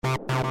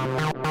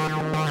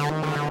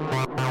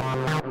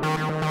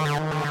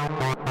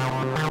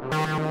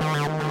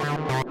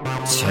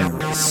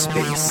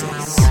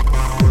TerraSpaces.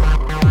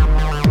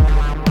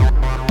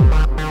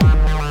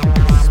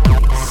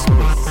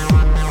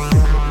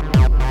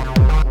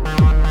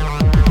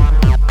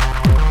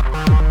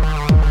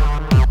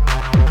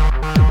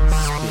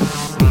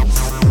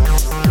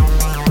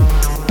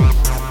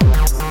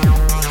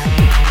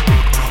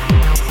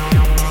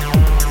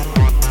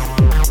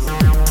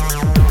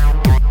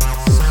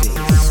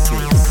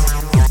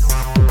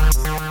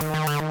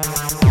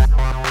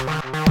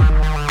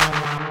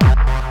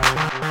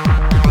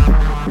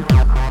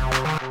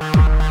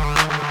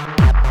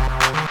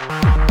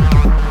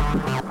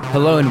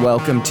 Hello and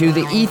welcome to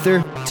The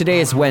Ether. Today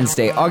is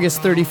Wednesday,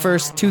 August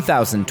 31st,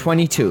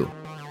 2022.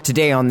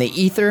 Today on The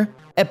Ether,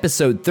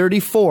 episode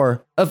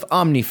 34 of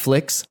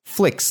OmniFlix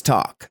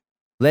FlixTalk.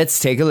 Let's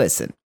take a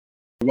listen.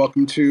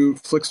 Welcome to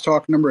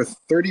FlixTalk number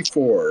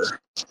 34.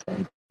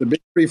 The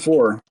big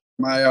 34.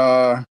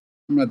 I'm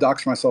going to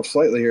dox myself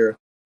slightly here.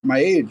 My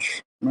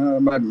age,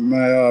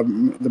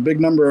 the big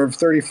number of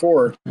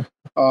 34,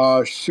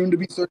 soon to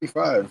be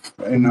 35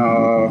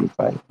 in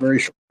very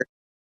short.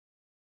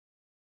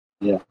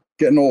 Yeah.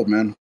 Getting old,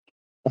 man.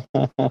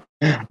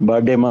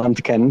 Birthday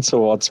month, Ken,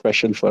 so what's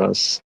special for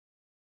us?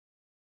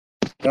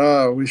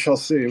 We shall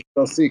see. We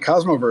shall see.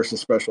 Cosmoverse is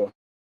special.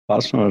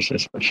 Cosmos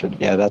is special.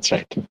 Yeah, that's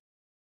right.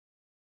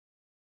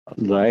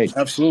 Right.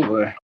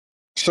 Absolutely.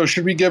 So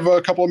should we give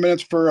a couple of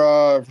minutes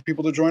for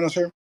people to join us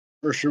here?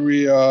 Or should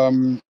we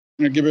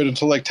give it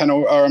until like 10,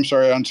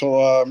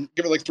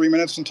 give it like 3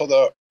 minutes until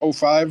the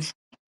 05?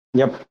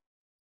 Yep.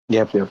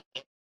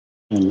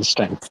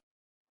 Understand.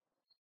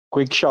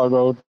 Quick shout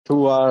out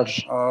to our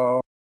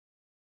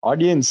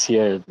audience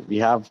here. We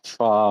have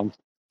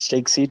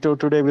Stakesito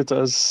today with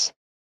us.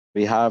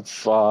 We have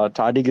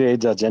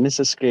Tardigrades, our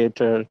Genesis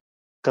creator.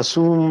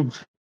 Kasum,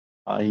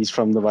 he's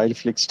from the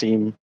Wildflix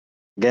team.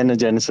 Again, a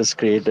Genesis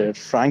creator.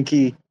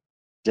 Frankie,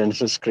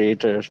 Genesis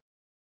creator.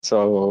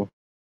 So,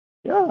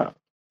 yeah,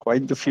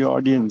 quite the few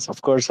audience.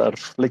 Of course, our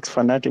Flix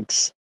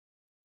fanatics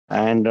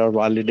and our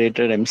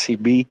validated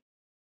MCB,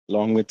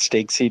 along with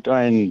Stakesito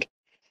and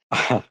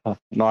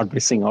not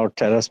missing out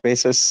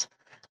TerraSpaces,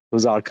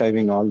 who's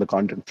archiving all the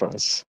content for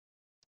us.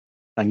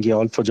 Thank you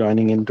all for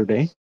joining in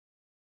today.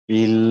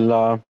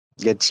 We'll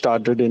get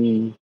started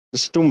in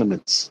just 2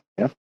 minutes.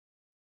 Yeah.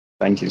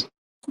 Thank you.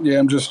 Yeah,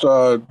 I'm just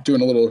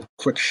doing a little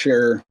quick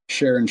share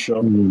and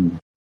show.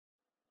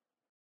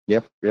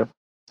 Yep.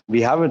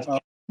 We have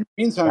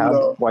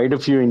Meantime, quite a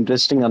few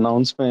interesting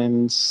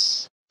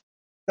announcements.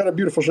 Got a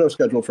beautiful show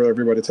scheduled for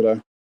everybody today.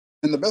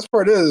 And the best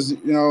part is,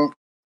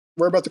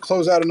 we're about to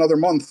close out another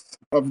month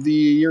of the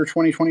year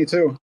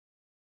 2022.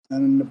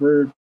 And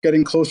we're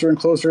getting closer and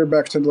closer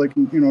back to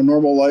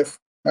normal life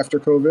after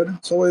COVID.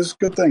 It's always a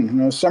good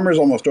thing. Summer's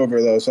almost over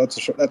though, so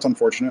that's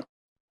unfortunate.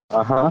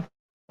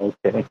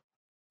 Okay.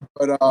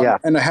 But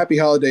and a happy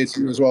holiday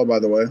to you as well, by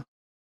the way.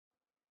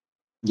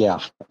 Yeah,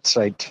 that's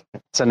right.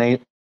 It's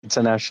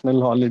a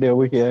national holiday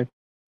over here.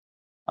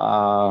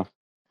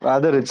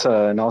 Rather, it's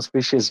an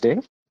auspicious day.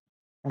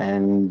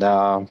 And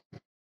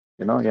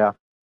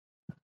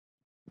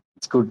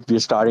it's good we're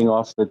starting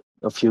off with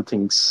a few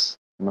things,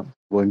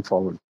 going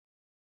forward.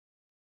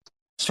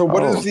 So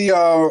what is the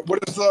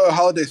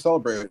holiday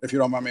celebrate, if you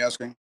don't mind me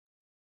asking?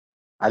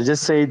 I'll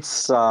just say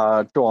it's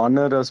to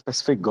honor a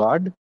specific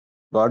god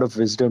of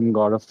wisdom,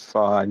 god of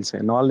I'll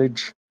say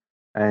knowledge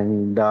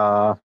and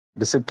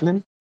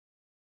discipline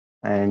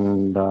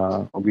and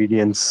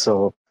obedience.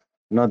 So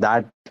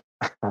that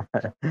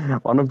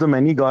one of the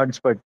many gods,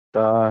 but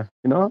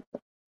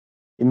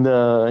in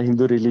the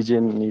Hindu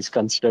religion is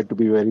considered to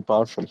be very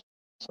powerful.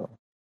 So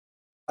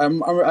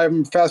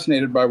I'm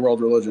fascinated by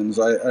world religions.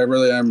 I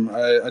really am.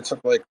 I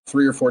took like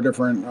 3 or 4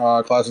 different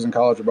classes in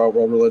college about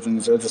world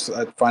religions.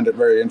 I find it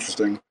very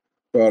interesting.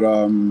 But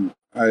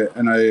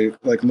I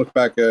look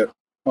back at.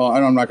 Well,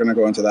 I'm not going to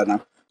go into that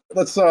now.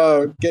 Let's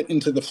get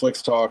into the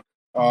Flix talk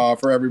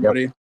for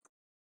everybody. Yep.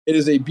 It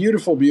is a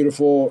beautiful,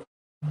 beautiful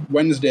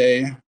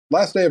Wednesday,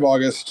 last day of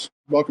August.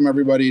 Welcome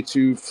everybody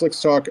to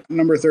Flix talk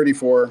number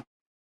 34,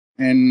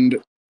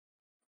 and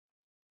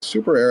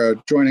Super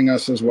Era joining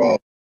us as well.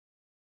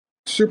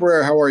 Super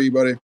Air, how are you,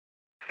 buddy?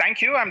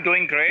 Thank you. I'm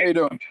doing great. How you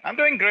doing? I'm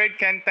doing great,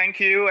 Ken. Thank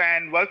you.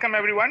 And welcome,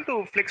 everyone,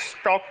 to Flix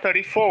Talk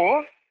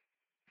 34.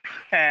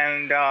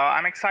 And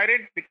I'm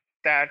excited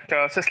that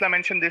Sisla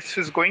mentioned this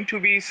is going to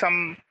be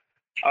some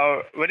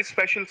very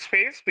special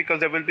space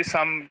because there will be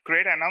some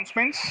great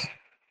announcements.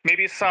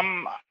 Maybe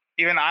some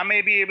even I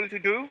may be able to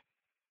do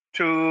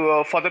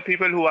for the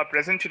people who are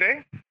present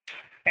today.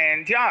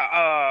 And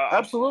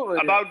absolutely.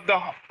 About the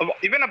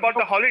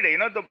holiday,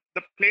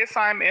 the place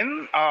I'm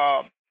in.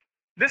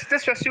 This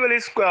festival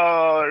is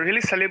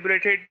really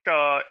celebrated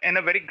in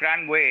a very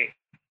grand way.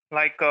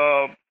 Like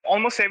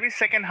almost every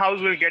second house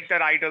will get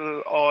their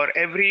idol, or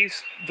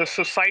the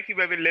society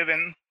where we live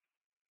in.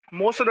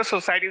 Most of the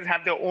societies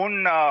have their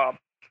own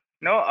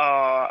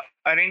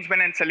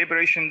arrangement and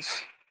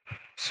celebrations.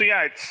 So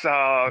yeah,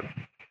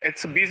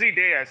 it's a busy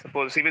day, I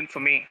suppose, even for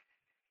me.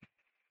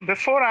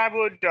 Before I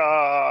would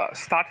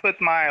start with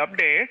my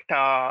update,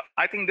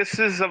 I think this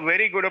is a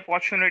very good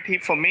opportunity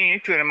for me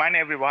to remind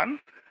everyone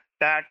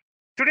that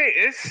today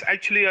is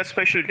actually a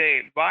special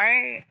day.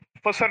 Why?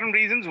 For certain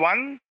reasons.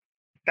 One,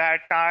 that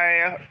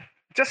I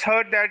just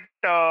heard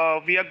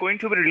that we are going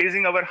to be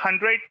releasing our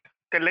 100th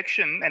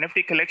collection,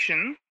 NFT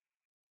collection,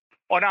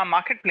 on our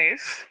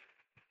marketplace.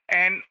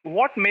 And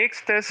what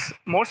makes this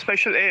more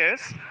special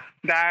is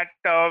that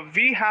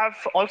we have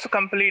also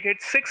completed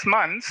 6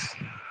 months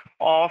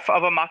of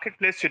our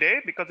marketplace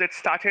today because it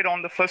started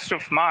on the 1st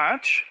of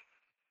March.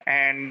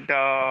 And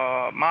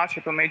March,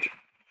 April, May,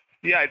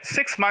 yeah, it's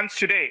 6 months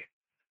today.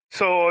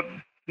 So,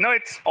 no,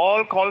 it's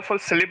all call for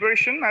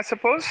celebration, I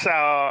suppose.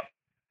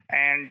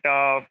 And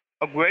a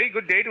very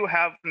good day to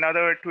have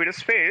another Twitter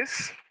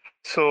space.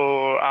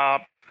 So,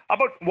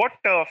 about what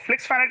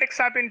Flix Fanatics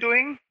have been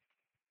doing,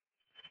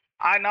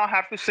 I now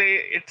have to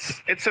say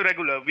it's a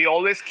regular. We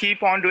always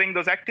keep on doing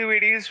those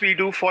activities we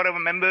do for our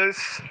members.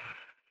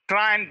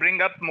 Try and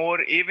bring up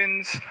more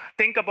events.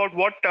 Think about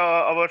what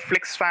our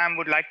Flix fam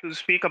would like to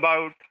speak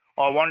about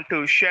or want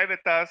to share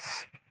with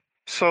us.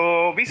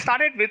 So we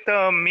started with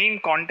a meme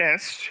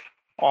contest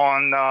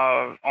on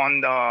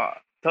the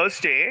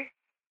Thursday.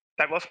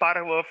 That was part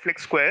of our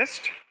Flix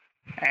Quest,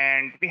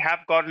 and we have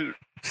got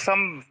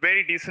some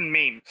very decent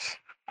memes.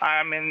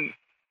 I mean,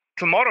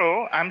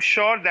 tomorrow I'm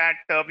sure that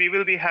we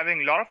will be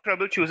having a lot of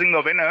trouble choosing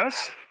the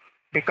winners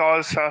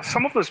because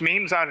some of those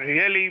memes are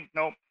really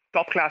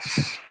top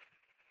class.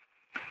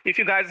 If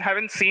you guys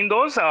haven't seen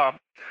those,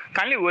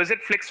 kindly visit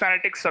Flix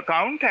Fanatics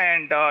account,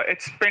 and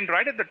it's pinned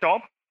right at the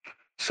top.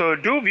 So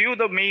do view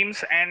the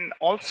memes and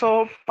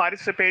also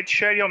participate,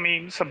 share your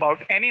memes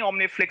about any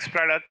OmniFlix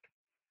product,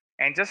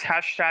 and just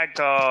hashtag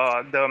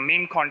the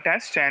meme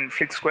contest and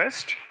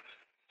FlixQuest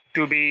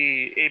to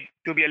be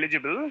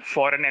eligible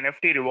for an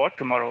NFT reward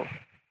tomorrow.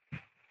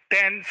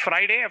 Then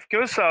Friday, of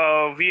course,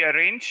 we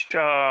arranged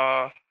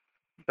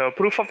the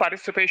proof of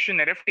participation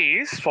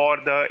NFTs for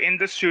the in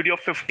the studio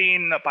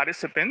 15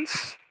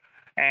 participants,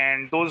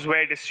 and those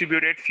were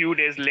distributed few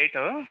days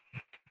later.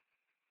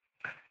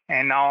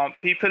 And now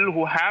people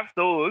who have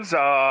those,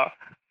 have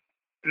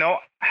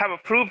a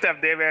proof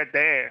that they were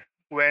there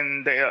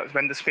when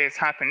the space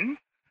happened.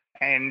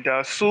 And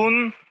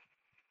soon,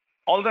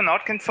 although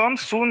not confirmed,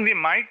 soon we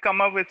might come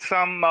up with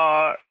some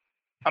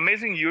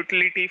amazing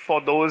utility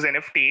for those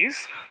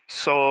NFTs.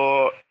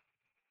 So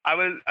I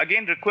will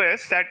again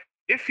request that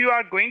if you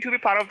are going to be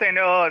part of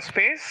the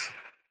space,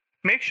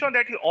 make sure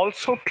that you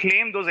also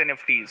claim those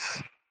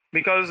NFTs,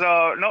 because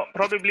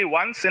probably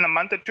once in a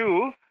month or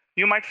two,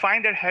 you might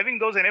find that having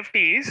those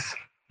NFTs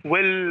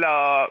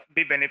will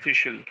be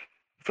beneficial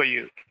for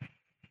you.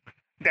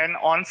 Then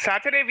on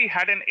Saturday, we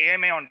had an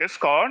AMA on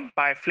Discord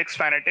by Flix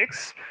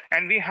Fanatics,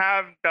 and we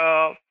have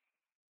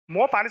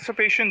more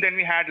participation than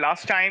we had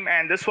last time,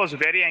 and this was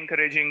very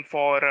encouraging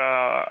for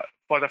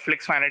the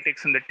Flix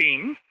Fanatics and the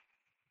team.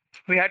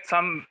 We had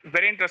some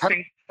very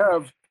interesting.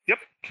 Yep.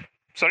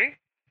 Sorry.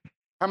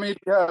 How many do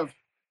you have?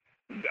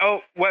 Oh,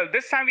 well,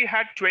 this time we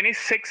had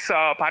 26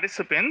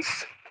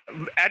 participants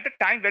at the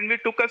time when we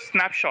took a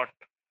snapshot.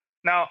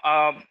 Now,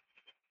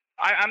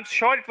 I'm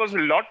sure it was a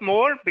lot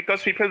more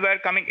because people were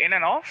coming in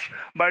and off,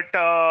 but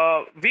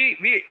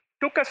we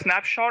took a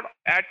snapshot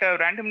at a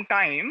random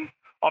time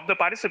of the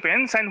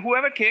participants, and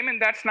whoever came in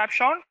that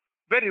snapshot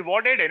were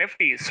rewarded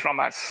NFTs from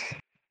us.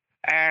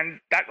 And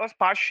that was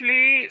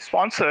partially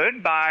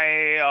sponsored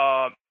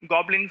by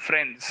Goblin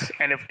Friends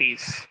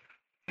NFTs.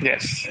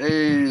 Yes.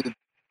 Hey,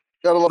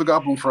 gotta love the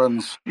Goblin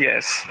Friends.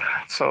 Yes.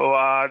 So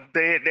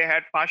they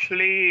had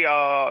partially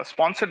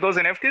sponsored those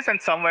NFTs,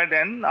 and some were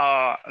then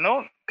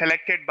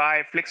collected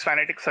by Flix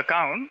Fanatics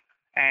account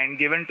and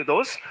given to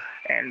those.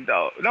 And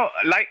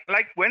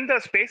like when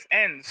the space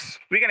ends,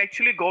 we can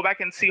actually go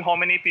back and see how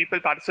many people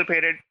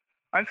participated.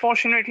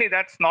 Unfortunately,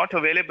 that's not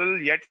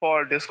available yet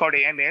for Discord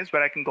AMAs,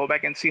 where I can go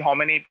back and see how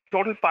many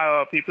total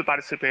people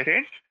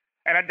participated.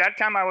 And at that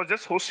time, I was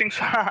just hosting,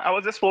 so I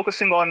was just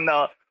focusing on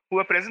who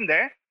were present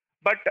there.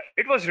 But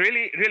it was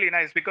really, really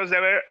nice because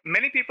there were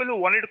many people who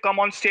wanted to come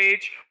on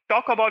stage,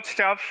 talk about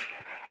stuff.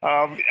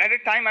 At a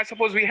time, I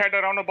suppose we had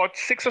around about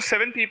 6 or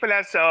 7 people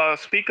as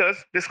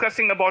speakers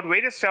discussing about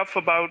various stuff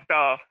about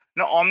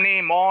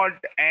Omni mod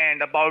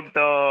and about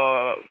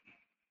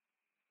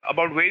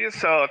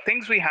various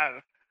things we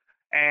have,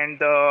 and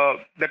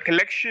the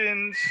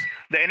collections,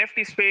 the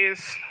NFT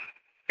space.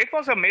 It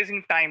was an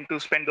amazing time to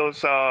spend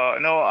those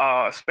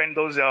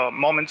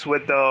moments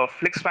with the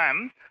Flix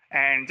fam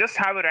and just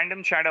have a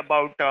random chat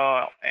about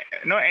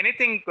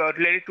anything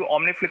related to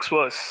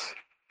OmniFlixverse.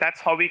 That's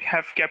how we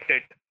have kept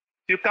it.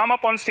 You come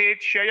up on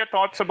stage, share your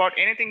thoughts about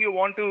anything you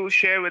want to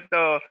share with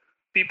the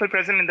people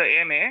present in the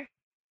AMA.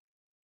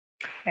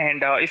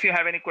 And if you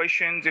have any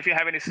questions, if you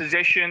have any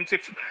suggestions,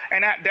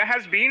 there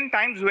has been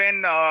times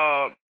when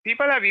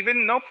people have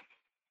even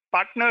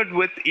partnered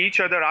with each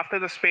other after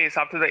the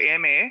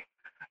AMA,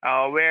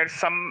 where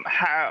some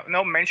have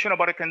mention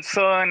about a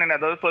concern, and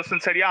another person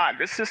said, "Yeah,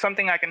 this is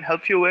something I can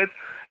help you with."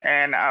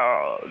 and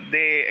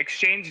they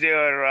exchanged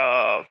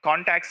their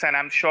contacts, and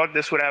I'm sure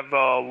this would have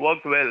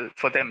worked well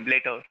for them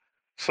later.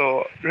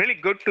 So really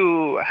good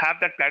to have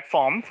that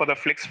platform for the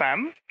Flix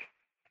fam,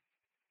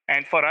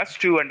 and for us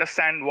to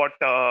understand what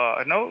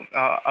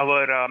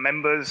our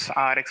members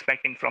are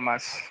expecting from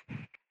us.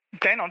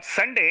 Then on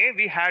Sunday,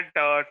 we had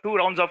two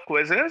rounds of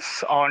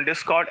quizzes on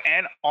Discord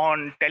and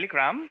on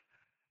Telegram.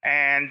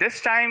 And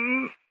this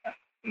time,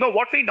 no,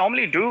 what we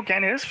normally do,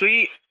 Ken, is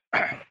we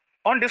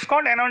on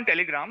Discord and on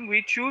Telegram,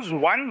 we choose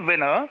one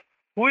winner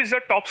who is the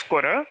top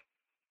scorer,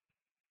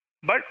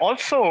 but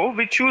also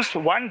we choose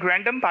one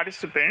random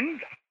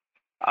participant.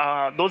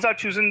 Those are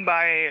chosen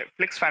by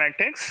Flix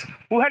Fanatics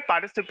who had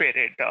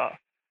participated.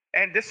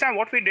 And this time,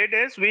 what we did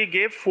is we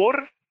gave 4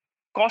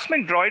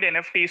 Cosmic Droid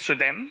NFTs to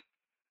them.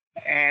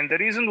 And the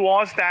reason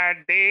was that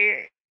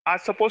they are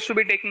supposed to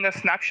be taking a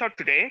snapshot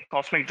today,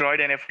 Cosmic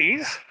Droid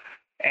NFTs.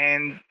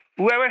 And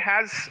whoever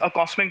has a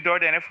Cosmic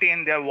Droid NFT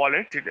in their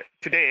wallet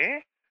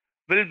today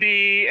will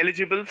be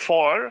eligible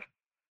for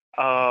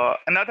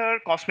another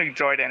Cosmic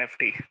Droid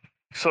NFT.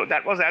 So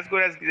that was as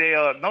good as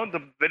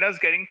the winners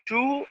getting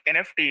 2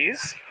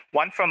 NFTs,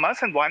 one from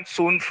us and one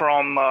soon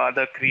from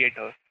the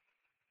creator.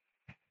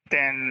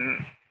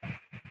 Then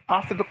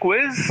after the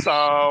quiz,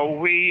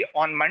 we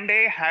on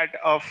Monday had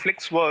a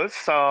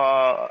Flixverse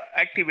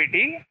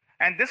activity,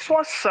 and this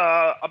was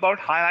about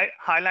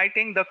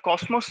highlighting the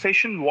Cosmos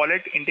Station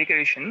wallet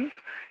integration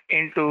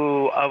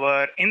into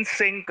our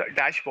InSync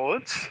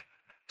dashboards.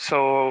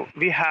 So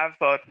we have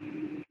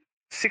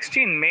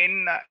 16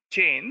 main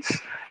chains,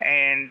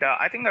 and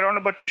I think around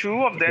about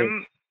 2 of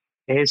them.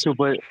 Hey,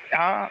 Super.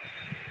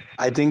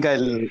 I think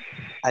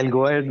I'll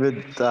go ahead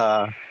with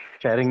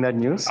sharing that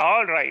news.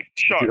 All right,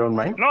 sure. If you don't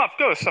mind. No, of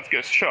course,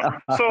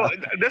 sure. So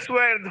this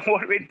were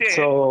what we did.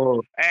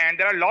 And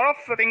there are a lot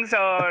of things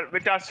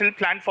which are still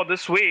planned for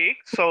this week.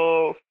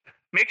 So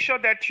make sure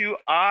that you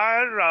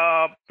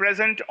are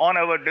present on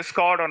our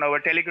Discord, on our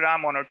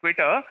Telegram, on our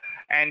Twitter,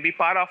 and be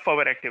part of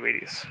our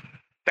activities.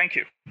 Thank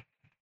you.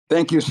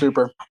 Thank you,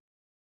 Super.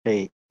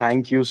 Hey,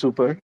 thank you,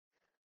 Super.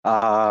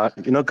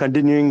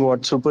 Continuing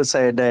what Super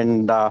said,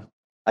 and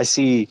I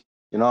see,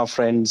 our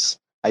friends,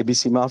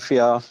 IBC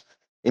Mafia,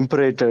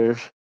 Imperator,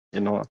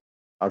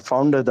 our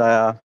founder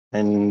Daya,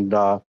 and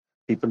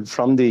people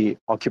from the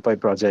Occupy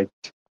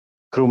project,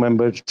 crew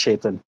member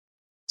Chetan.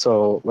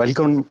 So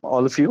welcome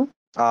all of you.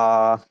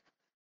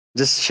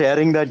 Just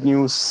sharing that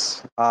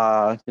news,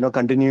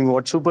 continuing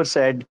what Super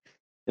said,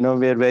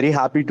 we're very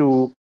happy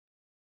to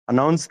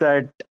announce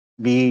that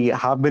we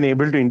have been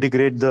able to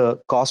integrate the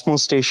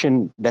Cosmos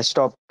Station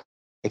desktop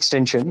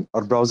extension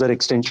or browser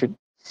extension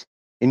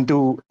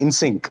into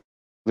InSync,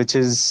 which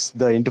is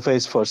the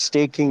interface for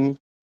staking,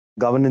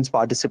 governance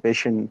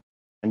participation,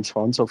 and so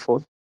on and so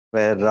forth,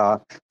 where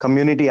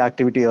community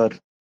activity or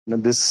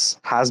this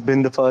has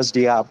been the first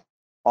DApp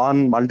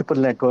on multiple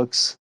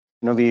networks.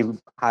 We've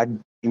had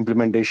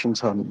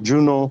implementations on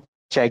Juno,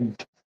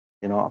 checked,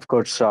 of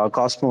course,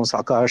 Cosmos,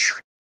 Akash,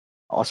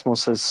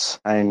 Osmosis,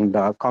 and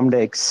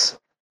Comdex,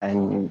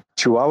 and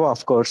Chihuahua,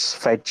 of course,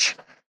 Fetch,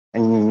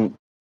 and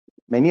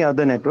many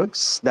other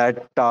networks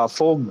that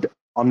forked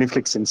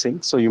OmniFlix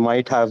InSync. So you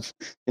might have,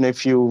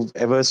 if you've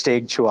ever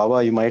staked Chihuahua,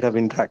 you might have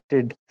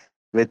interacted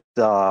with,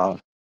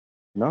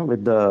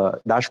 with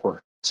the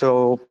dashboard.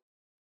 So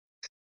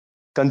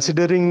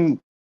considering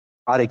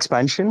our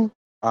expansion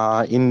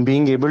in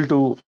being able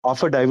to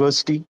offer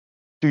diversity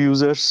to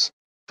users,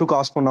 to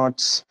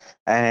cosmonauts,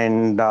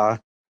 and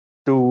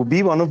to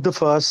be one of the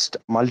first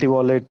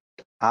multi-wallet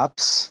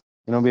apps,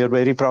 we are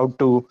very proud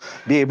to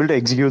be able to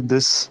execute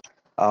this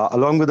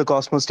along with the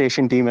Cosmos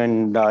Station team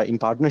and in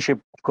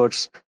partnership, of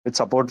course, with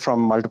support from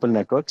multiple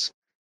networks.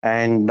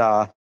 And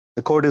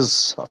the code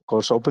is, of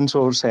course, open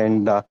source,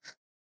 and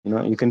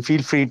you can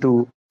feel free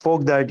to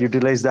fork that,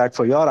 utilize that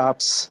for your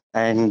apps,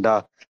 and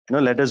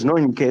let us know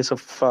in case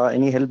of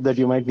any help that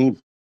you might need.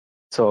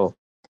 So,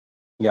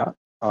 yeah,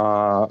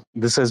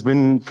 this has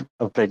been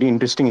a pretty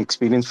interesting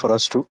experience for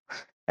us too.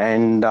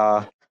 And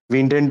we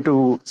intend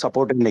to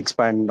support and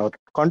expand or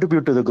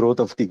contribute to the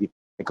growth of the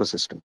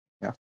ecosystem.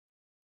 Yeah.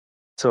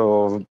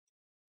 So,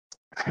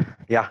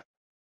 yeah.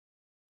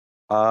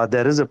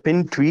 There is a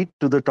pinned tweet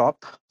to the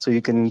top. So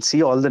you can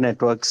see all the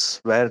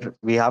networks where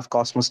we have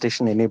Cosmos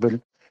Station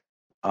enabled,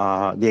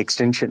 the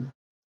extension.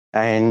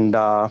 And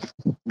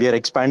we are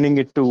expanding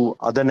it to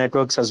other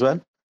networks as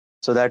well,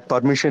 so that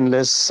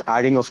permissionless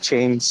adding of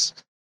chains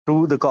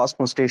to the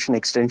Cosmos Station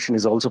extension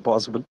is also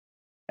possible.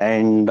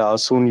 And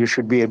soon you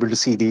should be able to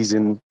see these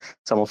in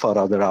some of our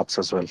other apps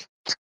as well.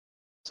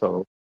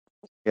 So,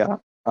 yeah,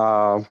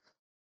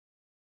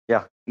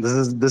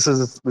 this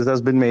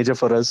has been major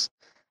for us.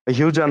 A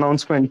huge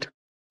announcement,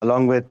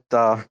 along with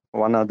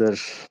one other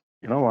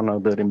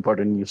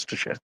important news to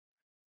share.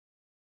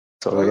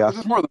 So, yeah,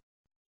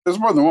 there's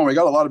more than one. We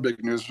got a lot of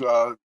big news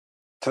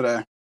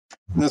today.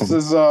 This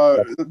is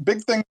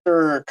big things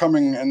are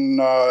coming in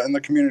the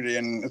community,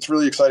 and it's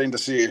really exciting to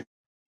see.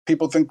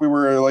 People think we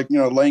were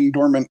laying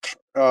dormant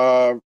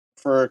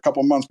for a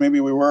couple months. Maybe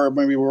we were,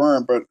 maybe we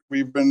weren't, but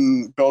we've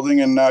been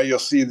building, and now you'll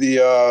see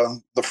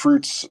the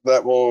fruits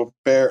that will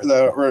bear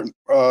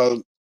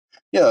the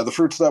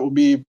fruits that will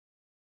be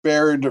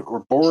bared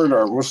or bored,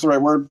 or what's the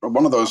right word?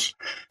 One of those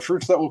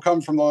fruits that will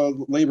come from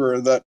the labor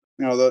that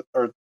that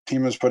our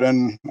team has put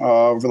in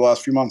over the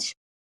last few months.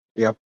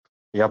 Yep,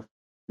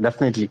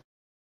 definitely.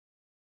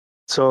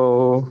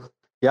 So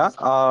do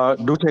check out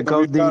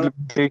the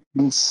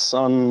implementations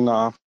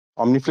on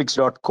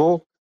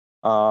OmniFlix.co.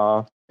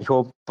 I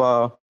hope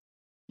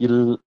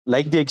you'll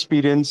like the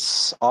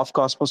experience of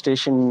Cosmos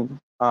Station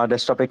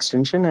desktop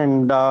extension,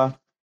 and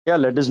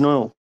let us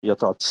know your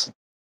thoughts.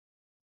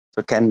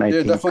 So Ken, I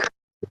think definitely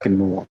you can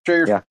move on.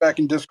 Share your feedback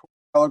in Discord,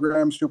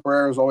 Telegram. Super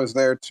Air is always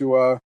there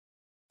to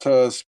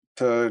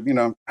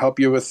help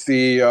you with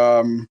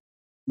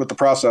the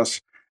process.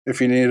 If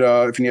you need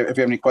if you have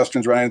any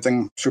questions or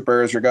anything, Super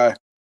Air is your guy.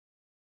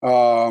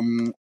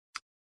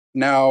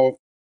 Now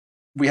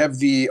we have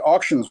the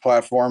auctions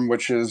platform,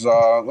 which is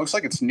looks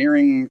like it's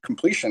nearing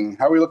completion.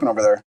 How are we looking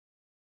over there?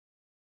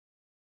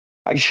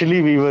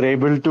 Actually, we were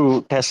able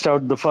to test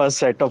out the first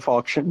set of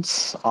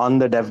auctions on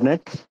the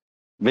DevNet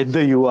with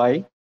the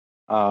UI.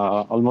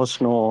 No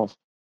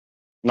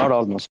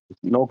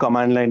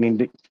command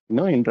line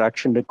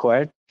interaction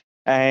required,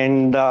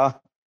 and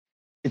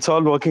it's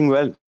all working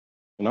well.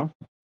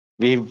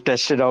 We've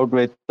tested out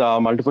with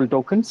multiple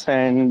tokens,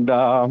 and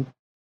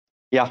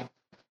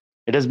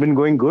it has been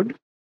going good.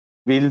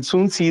 We'll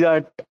soon see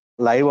that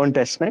live on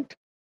testnet.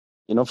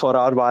 For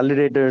our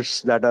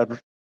validators that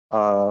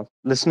are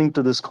listening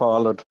to this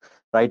call or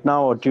right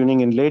now or tuning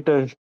in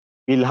later,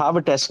 we'll have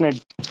a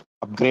testnet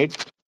upgrade.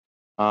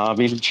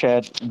 We'll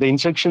share the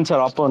instructions are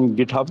up on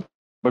GitHub,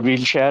 but we'll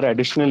share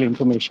additional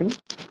information.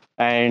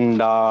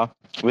 And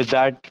with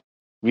that,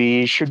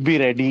 we should be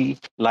ready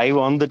live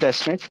on the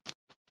testnet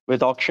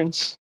with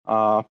auctions.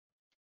 There'll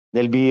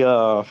be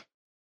a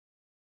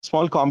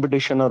small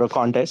competition or a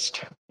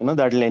contest,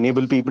 that will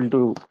enable people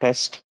to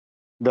test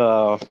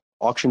the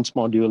auctions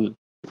module.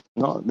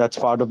 That's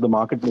part of the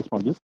marketplace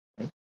module.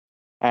 Right?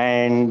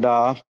 And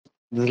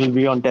this will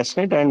be on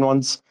testnet. And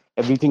once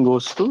everything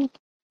goes through,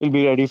 we'll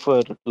be ready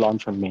for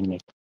launch on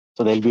mainnet.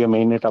 So there'll be a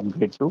mainnet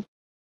upgrade too.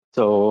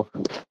 So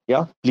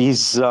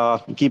please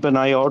keep an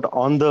eye out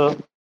on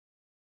the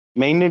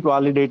mainnet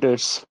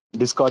validators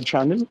Discord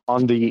channel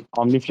on the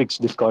OmniFlix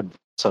Discord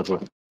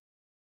server.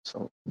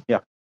 So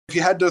if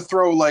you had to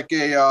throw like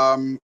a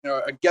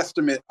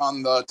guesstimate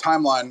on the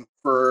timeline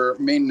for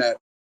mainnet,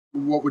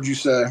 what would you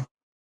say?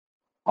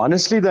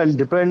 Honestly, that'll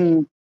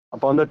depend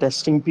upon the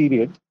testing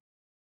period,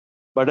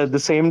 but at the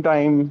same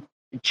time,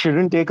 it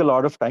shouldn't take a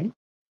lot of time.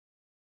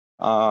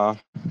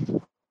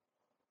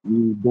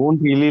 We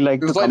don't really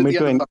like to commit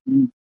to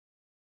anything.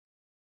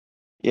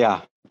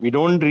 We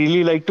don't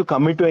really like to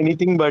commit to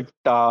anything, but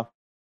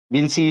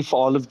we'll see if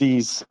all of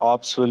these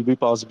ops will be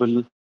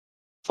possible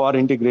for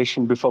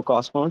integration before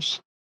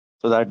Cosmos,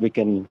 so that we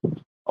can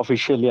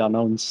officially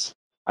announce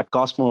at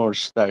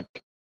Cosmos that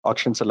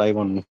auctions are live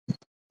on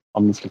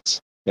OmniFlix.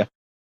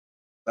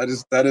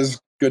 That is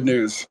good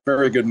news.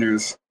 Very good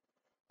news.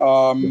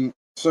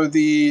 So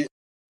the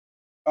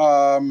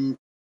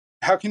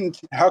how can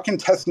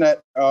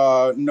testnet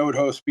node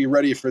hosts be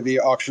ready for the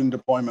auction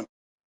deployment?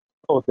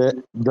 Oh,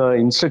 the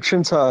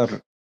instructions are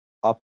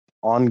up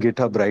on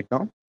GitHub right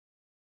now.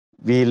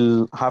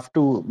 We'll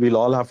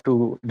all have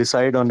to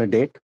decide on a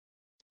date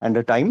and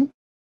a time,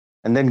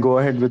 and then go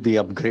ahead with the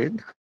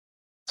upgrade.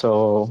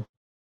 So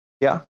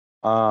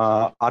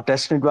our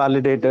testnet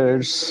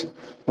validators,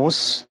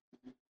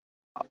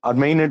 our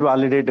mainnet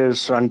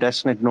validators run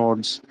testnet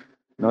nodes.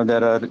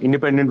 There are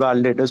independent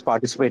validators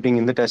participating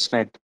in the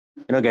testnet,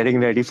 getting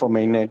ready for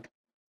mainnet.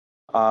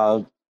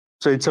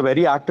 So it's a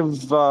very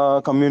active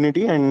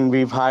community, and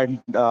we've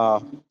had,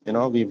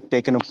 we've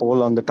taken a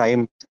poll on the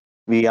time.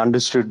 We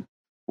understood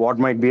what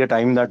might be a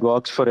time that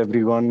works for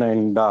everyone,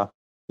 and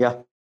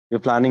we're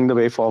planning the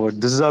way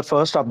forward. This is our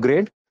first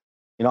upgrade,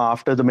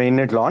 after the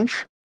mainnet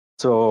launch.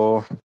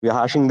 So we're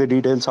hashing the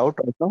details out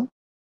right now,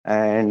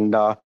 and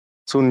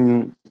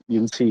soon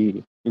you'll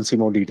see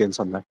more details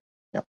on that.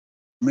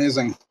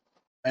 Amazing.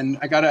 And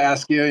I got to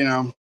ask you,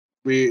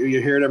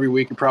 you hear it every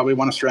week. You probably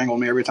want to strangle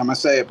me every time I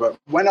say it, but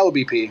when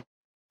LBP?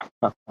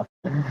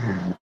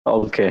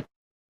 Okay.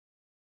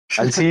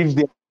 I'll see if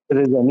the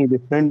answer is any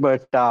different,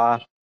 but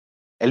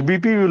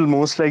LBP will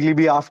most likely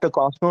be after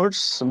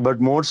Cosmos,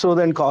 but more so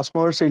than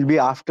Cosmos, it'll be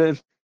after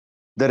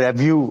the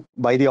review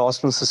by the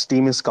Osmosis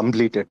team is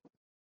completed.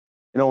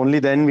 Only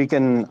then we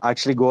can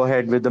actually go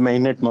ahead with the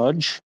mainnet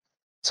merge.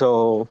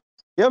 So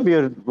we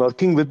are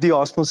working with the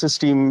Osmosis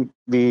team.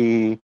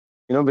 There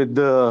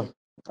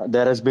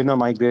has been a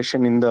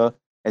migration in the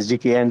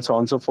SDK and so on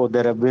and so forth.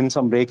 There have been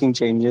some breaking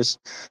changes.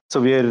 So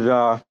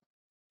we're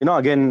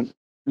again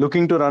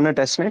looking to run a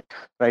testnet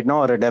right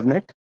now, or a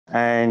devnet,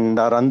 and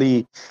run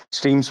the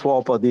stream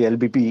swap or the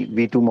LBP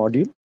v2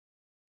 module.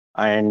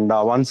 And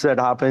once that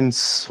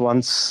happens,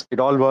 once it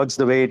all works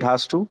the way it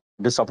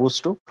is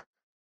supposed to,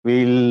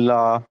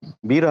 we'll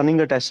be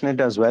running a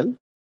testnet as well.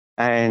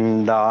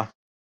 And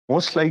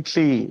most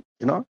likely,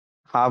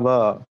 have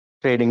a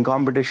trading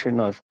competition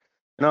or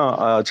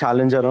a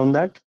challenge around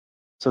that,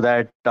 so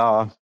that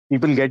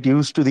people get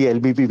used to the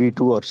LBP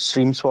V2 or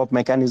stream swap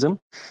mechanism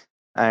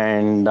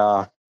and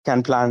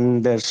can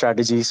plan their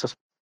strategies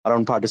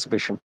around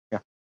participation. Yeah.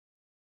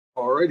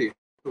 Alrighty.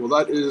 Well,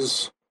 that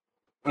is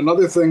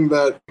another thing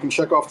that you can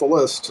check off the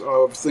list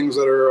of things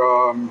that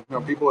are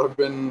people have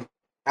been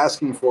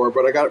asking for.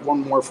 But I got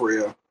one more for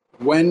you.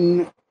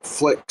 When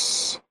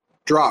Flix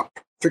drop?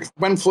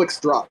 When Flix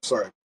drop?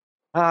 Sorry.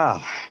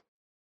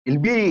 It'll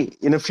be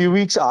in a few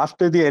weeks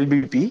after the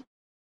LBP,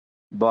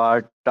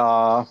 but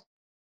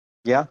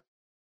yeah,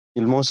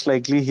 you'll most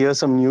likely hear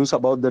some news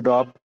about the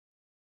drop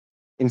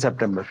in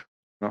September.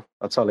 No,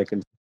 that's all I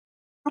can.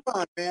 Come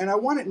on, man! I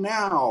want it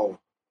now.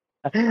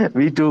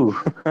 We too.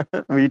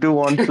 We too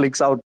want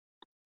Flix out,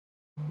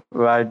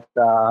 but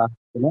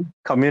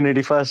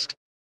community first.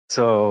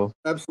 So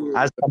Absolutely.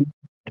 as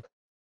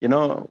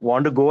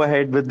want to go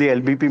ahead with the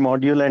LBP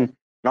module, and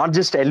not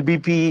just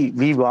LBP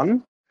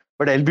V1,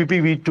 but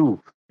LBP V2.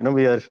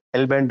 We are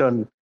hell-bent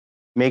on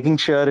making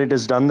sure it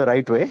is done the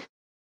right way,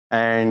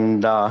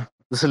 and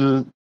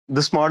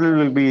this model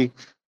will be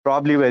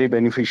probably very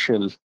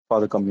beneficial for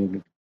the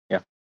community.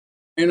 Yeah.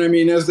 And I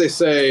mean, as they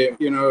say,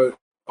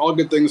 all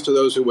good things to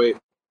those who wait.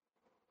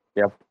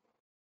 Yep.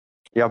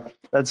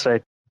 That's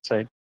right.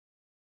 No,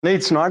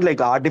 it's not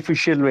like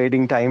artificial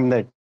waiting time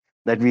that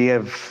we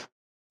have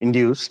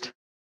induced.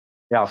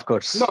 Yeah, of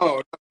course. No, not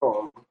at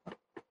all.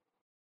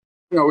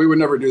 We would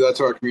never do that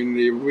to our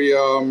community. We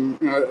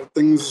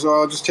things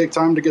just take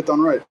time to get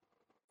done right.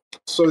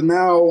 So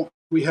now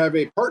we have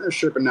a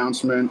partnership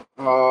announcement.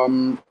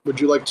 Would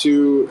you like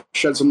to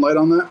shed some light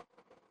on that?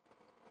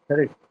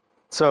 Correct.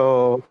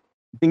 So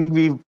I think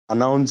we've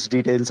announced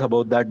details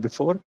about that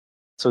before.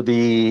 So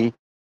the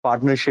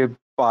partnership,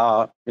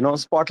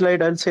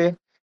 spotlight, I'll say,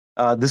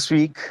 this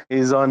week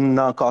is on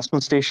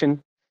Cosmos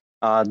Station.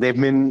 They've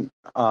been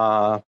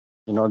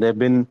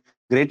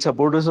great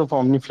supporters of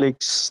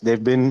OmniFlix.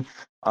 They've been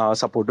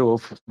supportive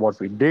of what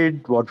we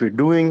did, what we're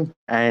doing,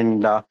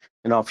 and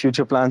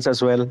future plans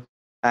as well.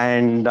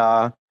 And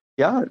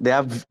they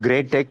have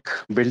great tech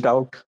built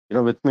out,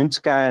 with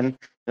MintScan,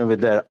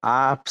 with their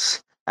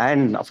apps,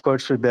 and of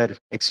course with their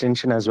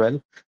extension as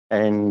well.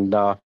 And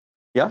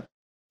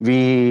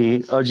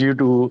we urge you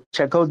to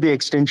check out the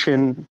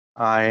extension,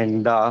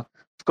 and of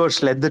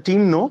course let the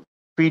team know.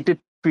 Tweet it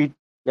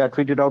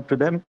out to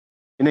them,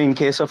 in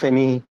case of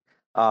any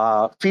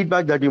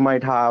feedback that you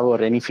might have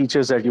or any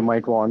features that you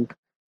might want.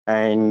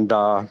 And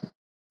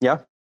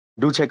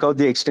do check out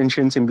the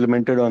extensions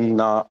implemented on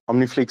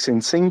OmniFlix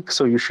in Sync.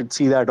 So you should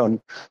see that on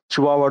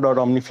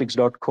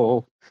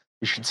chihuahua.omniflix.co.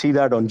 You should see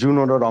that on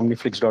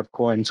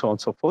juno.omniflix.co, and so on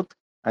and so forth,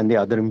 and the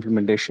other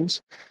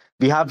implementations.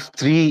 We have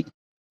 3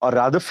 or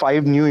rather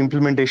 5 new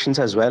implementations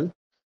as well.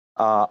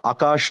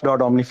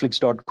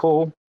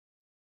 Akash.omniflix.co,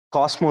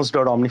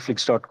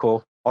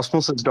 Cosmos.omniflix.co,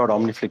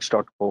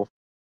 Osmosis.omniflix.co,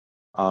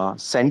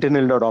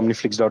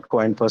 Sentinel.omniflix.co,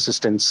 and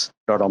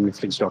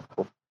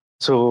Persistence.omniflix.co.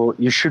 So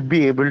you should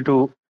be able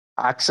to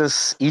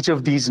access each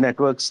of these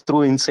networks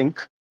through InSync,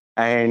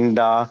 and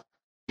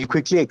you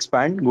quickly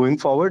expand going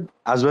forward,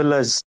 as well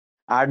as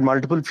add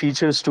multiple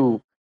features to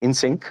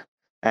InSync.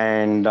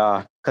 And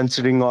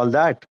considering all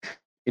that,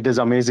 it is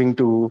amazing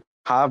to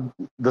have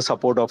the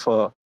support of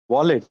a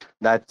wallet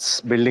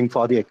that's building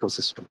for the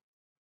ecosystem.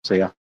 So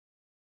yeah.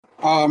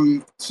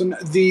 So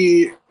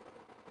the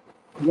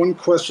one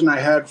question I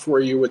had for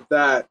you with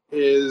that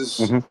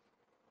is,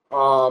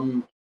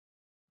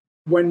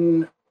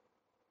 when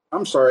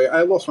I'm sorry,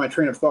 I lost my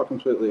train of thought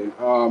completely.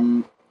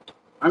 I'm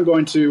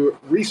going to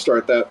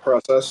restart that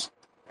process,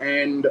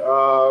 and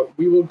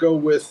we will go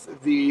with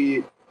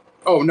the.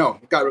 Oh no,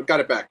 got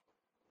it back.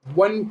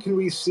 When can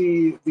we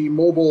see the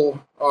mobile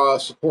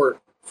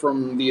support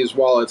from these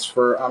wallets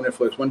for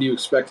OmniFlix? When do you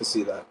expect to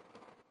see that?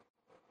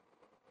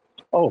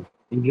 Oh,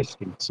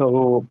 interesting.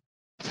 So,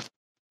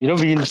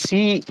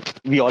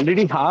 we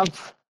already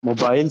have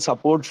mobile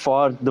support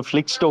for the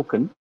Flix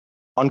token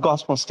on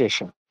Cosmos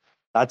Station.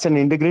 That's an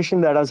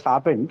integration that has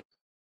happened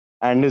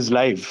and has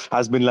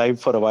been live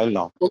for a while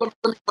now. Well,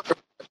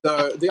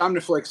 the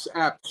OmniFlix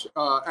app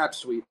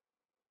suite.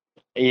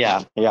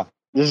 Yeah.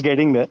 Just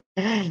getting there.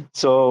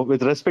 So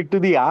with respect to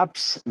the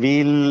apps,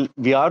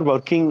 we are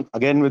working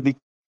again with the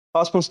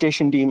Cosmos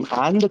Station team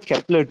and the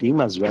Kepler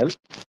team as well.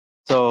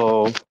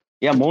 So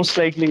most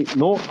likely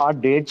no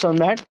hard dates on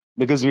that,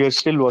 because we are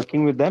still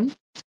working with them.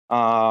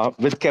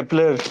 With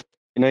Kepler,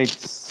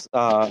 it's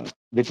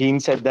the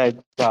team said that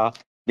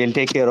they'll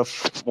take care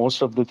of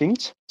most of the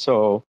things.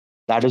 So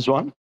that is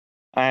one.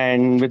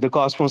 And with the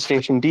Cosmos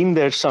Station team,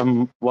 there's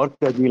some work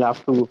that we'll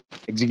have to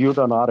execute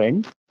on our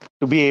end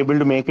to be able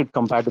to make it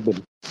compatible.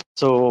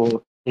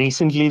 So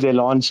recently they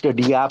launched a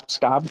DApps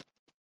tab.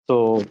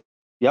 So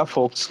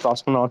folks,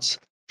 cosmonauts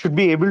should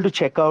be able to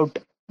check out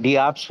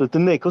DApps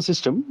within the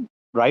ecosystem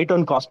right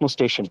on Cosmos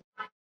Station.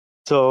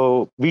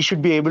 So we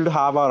should be able to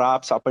have our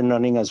apps up and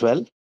running as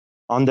well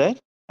on there,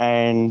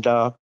 and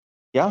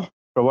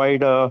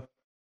provide a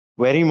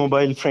very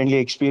mobile friendly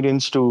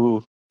experience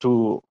to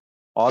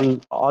all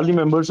the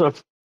members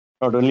of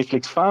not only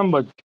FlixFam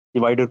but the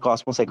wider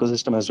Cosmos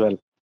ecosystem as well.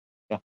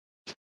 Yeah.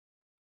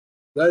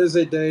 That is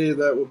a day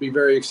that will be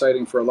very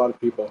exciting for a lot of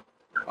people,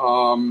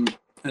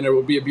 and it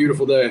will be a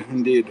beautiful day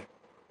indeed.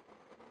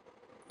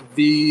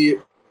 The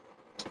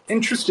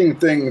interesting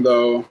thing,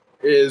 though,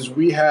 is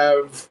we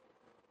have,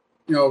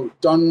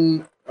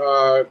 done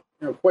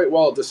quite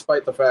well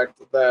despite the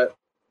fact that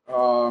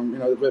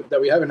that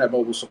we haven't had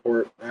mobile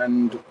support.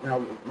 And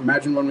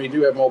imagine when we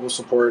do have mobile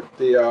support,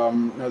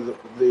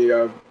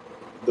 the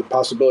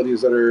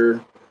possibilities that are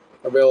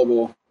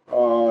available.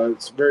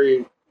 It's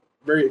very,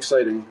 very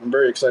exciting. I'm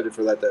very excited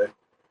for that day,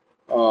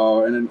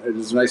 and it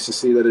is nice to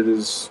see that it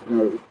is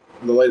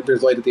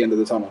there's light at the end of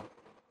the tunnel.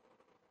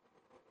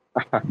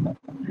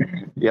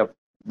 Yep,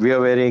 we are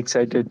very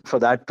excited for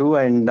that too,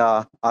 and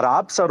our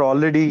apps are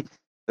already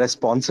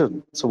responsive.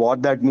 So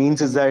what that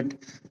means is that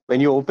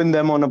when you open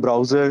them on a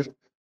browser,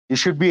 you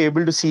should be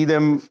able to see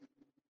them,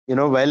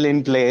 well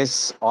in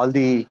place, all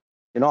the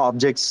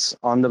objects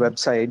on the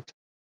website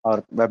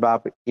or web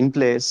app in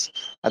place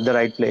at the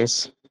right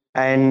place,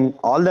 and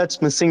all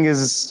that's missing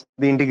is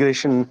the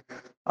integration,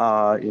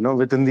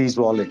 within these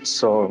wallets.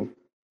 So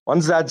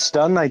once that's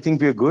done, I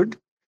think we're good.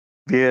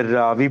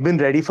 We've been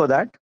ready for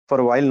that for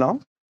a while now,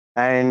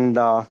 and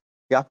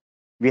yeah,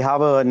 we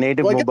have a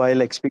native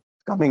mobile experience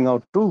coming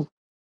out too,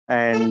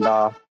 and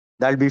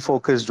that'll be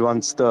focused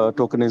once the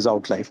token is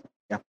out live.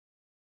 Yeah.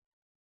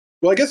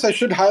 Well, I guess I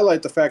should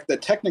highlight the fact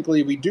that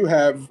technically we do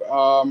have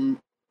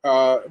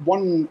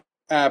one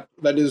app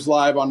that is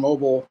live on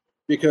mobile,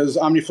 because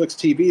OmniFlix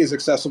TV is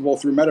accessible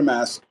through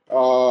MetaMask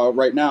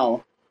right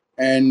now,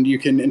 and you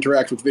can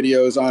interact with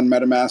videos on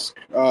MetaMask.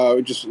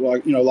 Just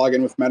log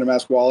in with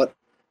MetaMask wallet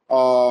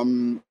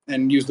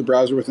and use the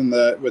browser within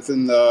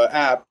the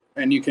app,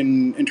 and you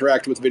can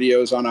interact with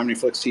videos on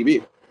OmniFlix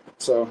TV.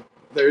 So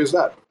there is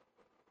that.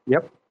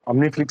 Yep,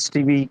 OmniFlix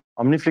TV,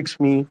 OmniFlix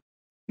Me.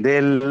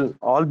 They'll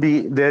all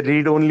be their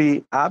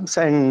read-only apps,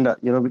 and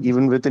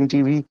even within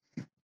TV,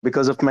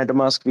 because of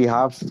MetaMask, we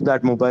have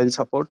that mobile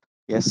support.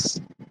 Yes,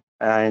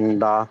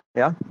 and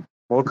yeah,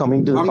 more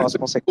coming to the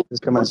Cosmos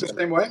ecosystem as well. The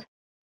same way.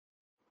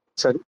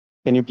 Sorry,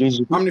 can you please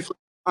repeat?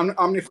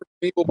 OmniFlix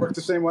Me will work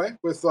the same way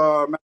with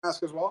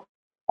MetaMask as well.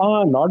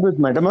 Not with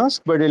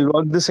MetaMask, but it'll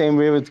work the same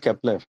way with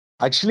Kepler.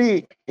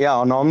 Actually, yeah,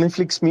 on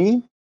OmniFlix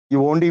Me, you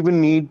won't even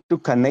need to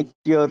connect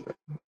your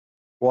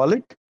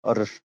wallet,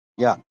 or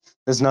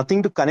there's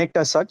nothing to connect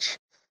as such.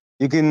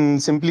 You can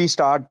simply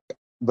start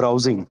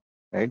browsing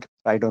right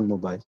on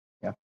mobile.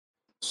 Yeah.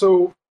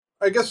 So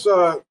I guess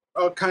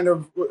kind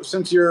of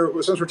since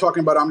we're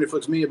talking about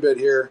OmniFlix Me a bit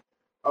here,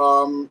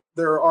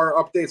 there are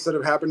updates that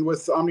have happened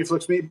with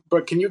OmniFlix Me,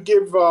 but can you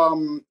give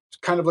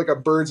kind of like a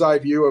bird's eye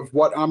view of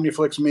what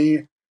OmniFlix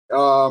Me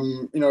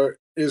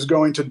is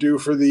going to do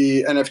for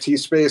the NFT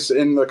space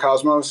in the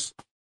Cosmos?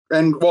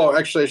 And well,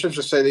 actually, I should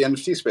just say the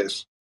NFT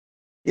space.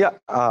 Yeah.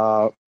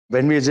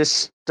 When we're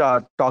just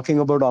talking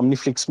about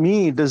OmniFlix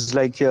Me, it is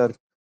like a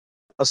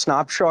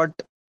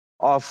snapshot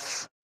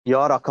of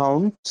your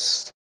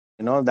accounts,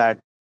 that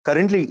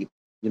currently,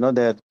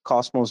 they're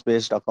Cosmos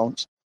based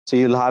accounts. So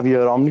you'll have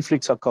your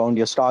OmniFlix account,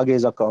 your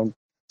Stargaze account.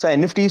 So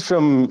NFTs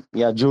from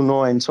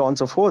Juno and so on and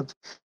so forth,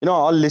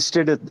 all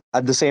listed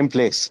at the same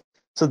place.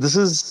 So this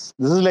is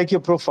like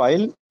your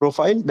profile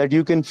that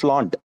you can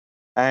flaunt.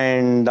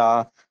 And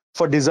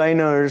for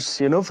designers,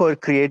 for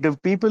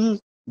creative people,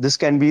 this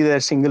can be their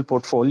single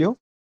portfolio.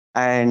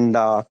 And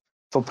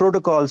for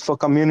protocols, for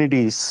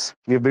communities,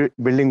 we're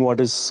building what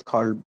is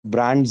called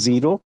Brand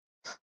Zero.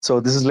 So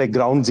this is like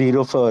ground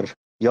zero for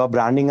your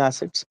branding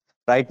assets.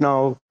 Right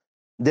now,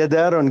 they're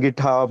there on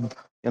GitHub,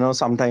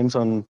 sometimes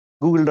on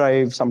Google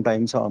Drive,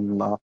 sometimes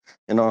on,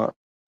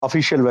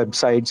 official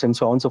websites and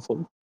so on and so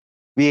forth.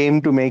 We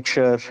aim to make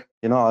sure,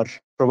 or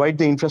provide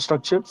the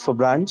infrastructure for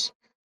brands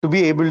to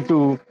be able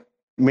to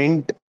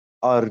mint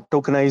or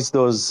tokenize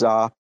those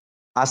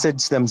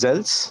assets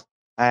themselves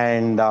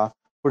and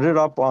put it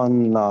up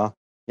on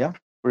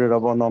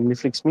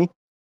OmniFlix Me,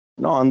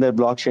 on their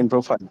blockchain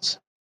profiles.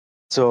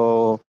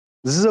 So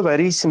this is a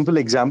very simple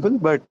example,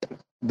 but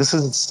this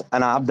is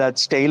an app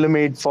that's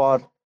tailor-made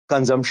for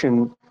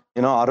consumption,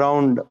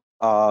 around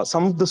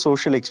some of the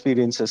social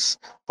experiences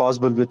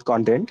possible with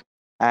content.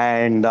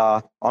 And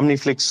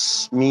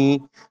OmniFlix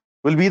Me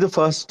will be the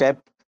first step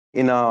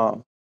in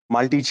a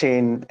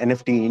multi-chain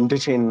NFT,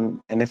 interchain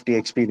NFT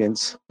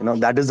experience.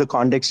 That is the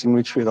context in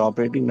which we're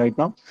operating right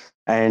now,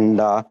 and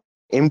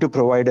aim to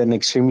provide an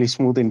extremely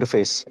smooth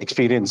interface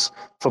experience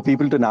for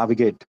people to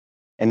navigate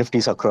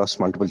NFTs across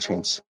multiple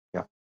chains.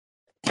 Yeah.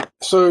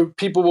 So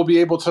people will be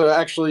able to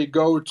actually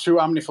go to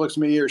OmniFlix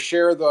Me or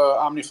share the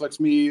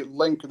OmniFlix Me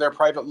link, their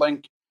private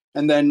link,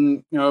 and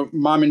then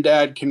mom and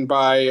dad can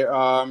buy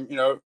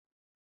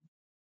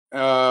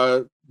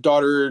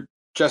daughter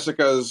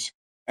Jessica's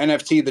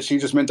NFT that she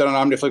just minted on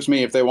OmniFlix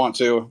Me if they want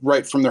to,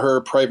 right from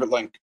her private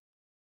link.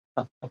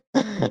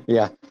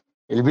 Yeah,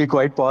 it'll be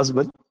quite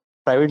possible.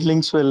 Private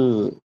links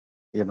will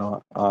be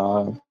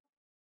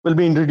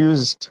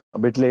introduced a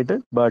bit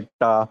later, but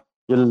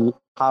you'll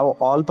have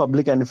all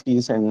public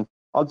NFTs and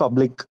all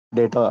public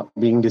data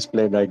being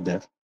displayed right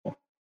there.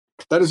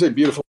 That is a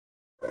beautiful,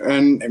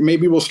 and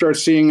maybe we'll start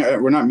seeing.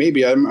 Well, not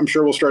maybe. I'm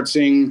sure we'll start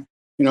seeing.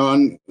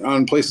 On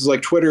places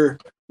like Twitter,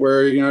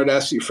 where it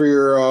asks you for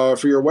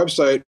your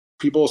website,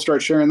 people will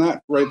start sharing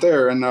that right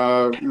there, and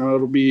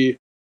it'll be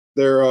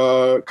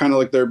their kind of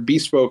like their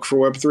bespoke for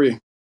Web3.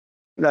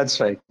 That's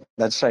right.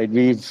 That's right.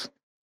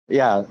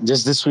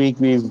 Just this week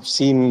we've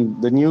seen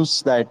the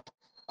news that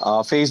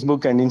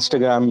Facebook and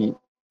Instagram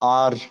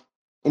are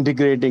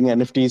integrating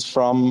NFTs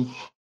from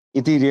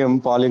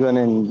Ethereum, Polygon,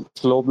 and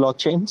Flow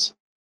blockchains.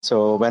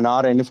 So when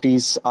our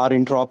NFTs are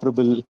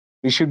interoperable,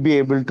 we should be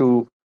able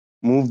to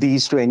move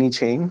these to any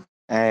chain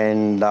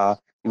and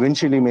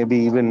eventually maybe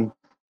even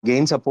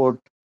gain support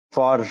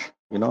for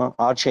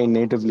our chain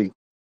natively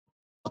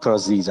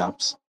across these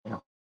apps. Yeah.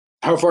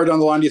 How far down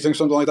the line do you think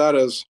something like that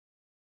is?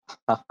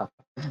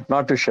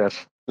 Not too sure.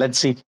 Let's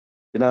see.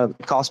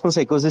 Cosmos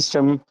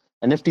ecosystem,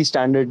 NFT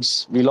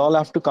standards, we'll all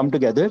have to come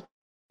together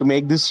to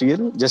make this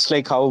real, just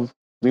like how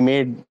we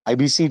made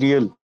IBC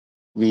real.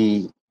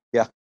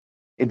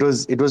 It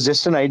was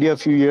just an idea a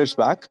few years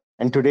back,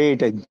 and today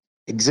it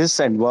exists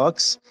and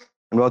works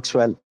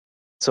well.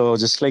 So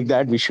just like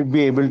that, we should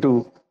be able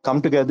to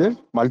come together,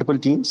 multiple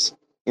teams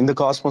in the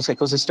Cosmos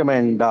ecosystem,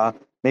 and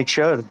make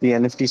sure the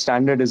NFT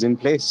standard is in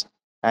place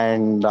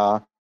and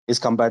is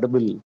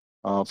compatible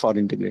for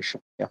integration.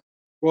 Yeah.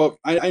 Well,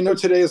 I know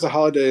today is a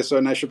holiday,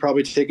 and I should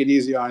probably take it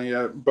easy on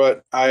you.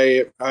 But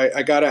I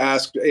got to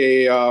ask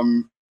a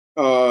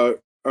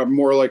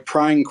more like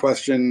prying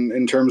question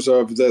in terms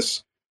of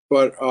this.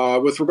 But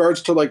with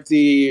regards to like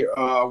the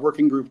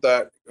working group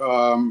that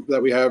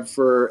we have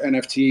for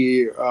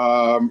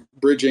NFT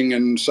bridging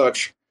and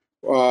such,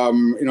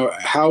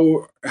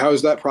 how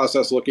is that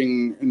process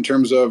looking in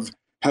terms of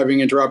having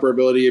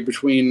interoperability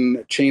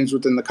between chains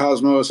within the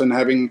Cosmos and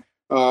having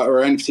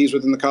or NFTs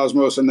within the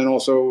Cosmos, and then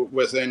also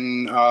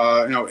within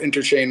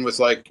interchain with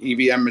like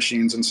EVM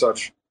machines and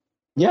such?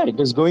 Yeah, it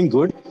is going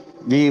good.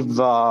 We've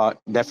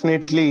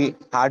definitely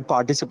had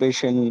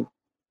participation.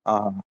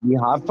 We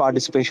have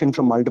participation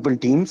from multiple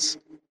teams,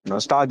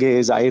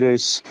 Stargaze,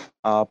 Iris,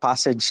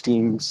 Passage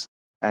teams,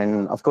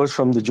 and of course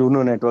from the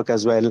Juno network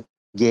as well,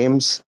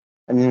 games,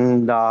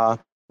 and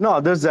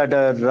others that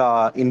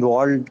are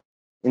involved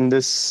in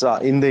this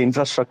in the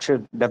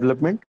infrastructure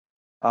development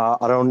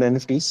around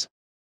NFTs.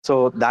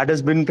 So that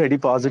has been pretty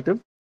positive.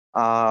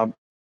 I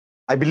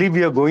believe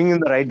we are going in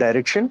the right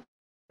direction.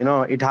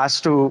 It has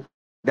to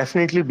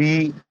definitely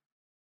be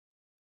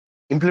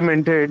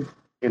implemented,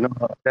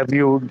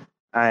 reviewed,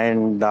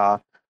 and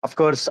of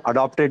course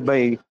adopted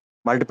by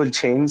multiple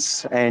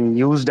chains and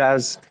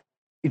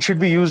it should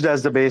be used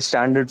as the base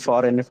standard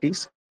for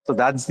NFTs. So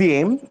that's the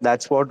aim.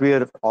 That's what we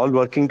are all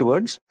working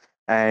towards.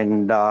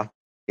 And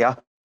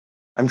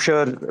I'm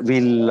sure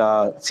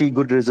we'll see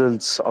good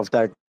results of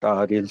that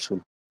real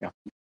soon. Yeah.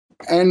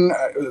 And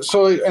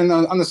so, and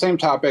on the same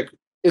topic,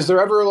 is there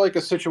ever like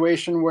a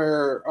situation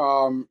where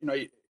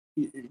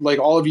like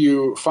all of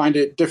you find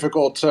it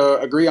difficult to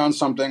agree on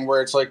something,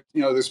 where it's like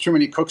there's too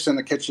many cooks in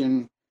the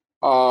kitchen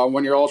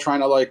when you're all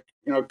trying to like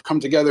come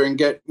together and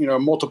get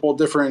multiple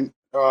different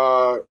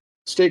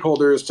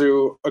stakeholders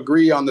to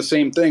agree on the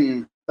same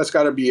thing? That's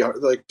got to be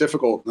like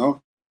difficult,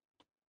 no?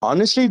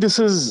 Honestly, this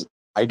is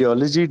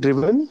ideology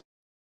driven.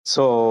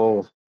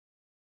 So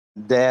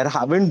there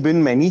haven't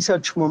been many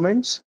such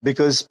moments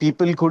because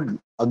people could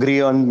agree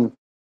on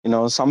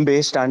some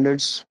base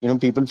standards.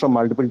 People from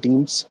multiple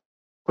teams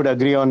could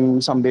agree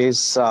on some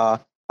base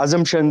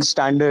assumptions,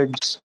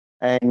 standards,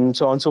 and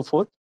so on and so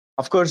forth.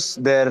 Of course,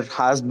 there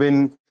has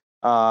been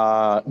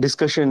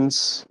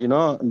discussions.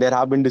 There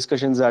have been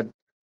discussions that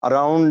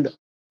around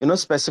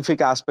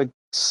specific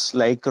aspects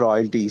like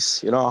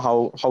royalties.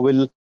 How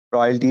will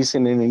royalties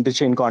in an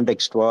interchain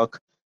context work,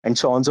 and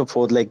so on and so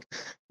forth. Like,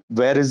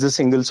 where is the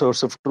single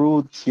source of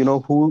truth?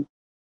 Who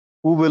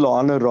will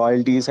honor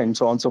royalties, and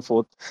so on and so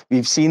forth.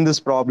 We've seen this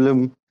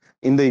problem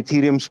in the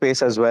Ethereum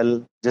space as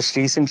well just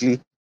recently.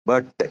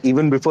 But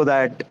even before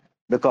that,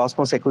 the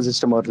Cosmos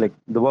ecosystem, or like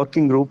the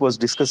working group, was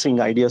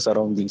discussing ideas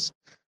around these.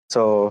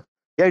 So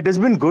yeah, it has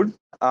been good.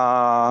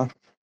 I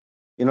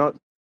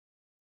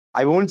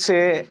won't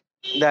say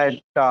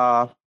that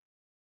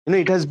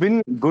it has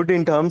been good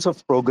in terms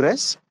of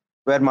progress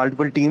where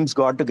multiple teams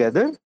got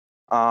together.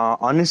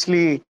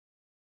 Honestly,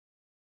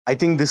 I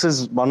think this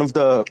is one of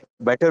the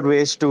better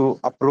ways to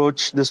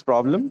approach this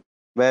problem,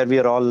 where we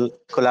are all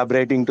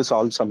collaborating to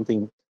solve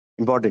something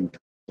important,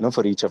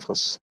 for each of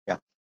us. Yeah.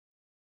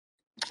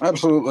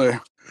 Absolutely.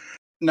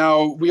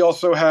 Now, we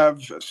also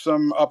have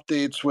some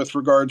updates with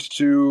regards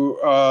to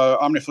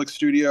OmniFlix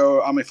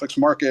Studio, OmniFlix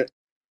Market.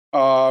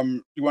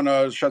 You want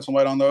to shed some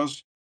light on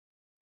those?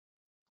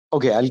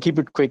 Okay, I'll keep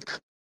it quick.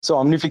 So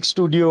OmniFlix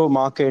Studio,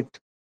 Market,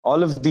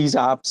 all of these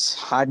apps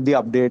had the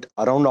update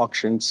around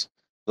auctions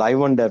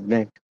live on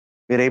DevNet.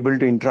 We're able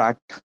to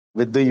interact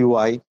with the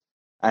UI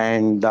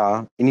and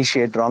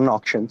initiate run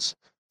auctions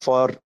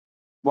for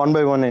one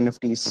by one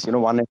NFTs,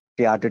 one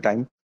NFT at a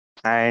time.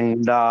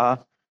 And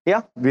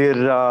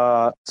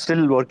we're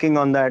still working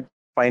on that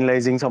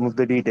finalizing some of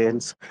the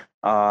details,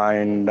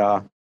 and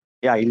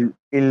yeah,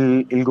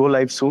 it'll go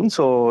live soon.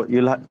 So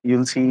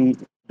you'll see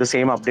the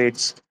same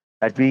updates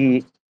that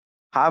we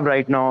have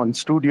right now on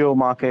Studio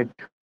Market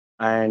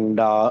and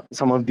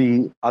some of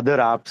the other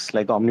apps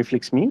like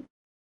OmniFlix Me.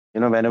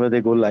 Whenever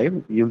they go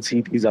live, you'll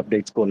see these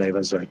updates go live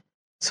as well.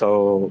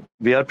 So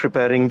we are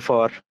preparing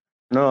for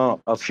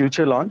a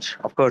future launch.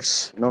 Of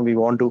course, we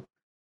want to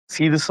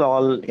see this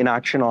all in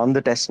action on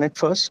the testnet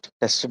first,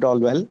 test it all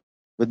well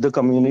with the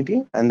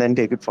community, and then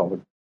take it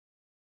forward.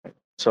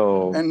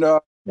 So, and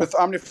with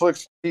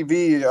OmniFlix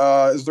TV,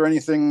 is there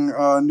anything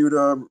new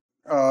to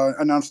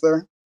announce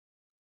there?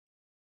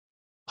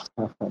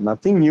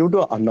 nothing new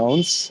to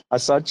announce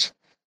as such,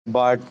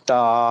 but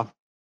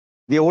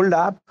the old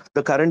app,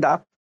 the current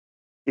app,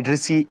 it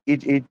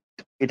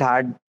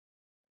had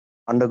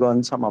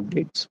undergone some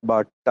updates,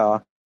 but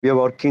we are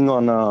working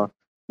on a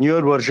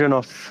newer version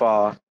of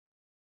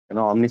OmniFlix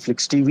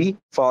TV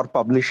for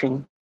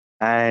publishing,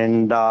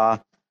 and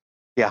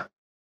yeah,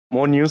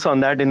 more news on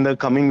that in the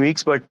coming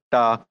weeks. But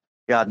yeah,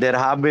 there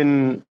have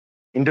been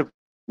interfaces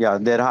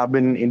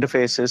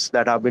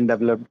that have been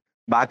developed.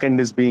 Backend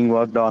is being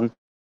worked on,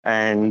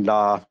 and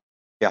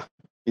yeah,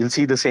 you'll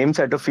see the same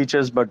set of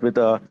features, but with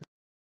a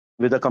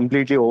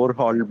completely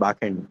overhauled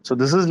backend. So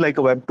this is like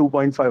a Web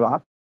 2.5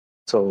 app.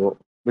 So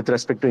with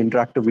respect to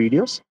interactive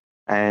videos,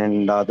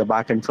 and the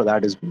backend for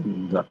that is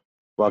being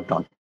worked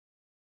on.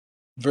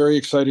 Very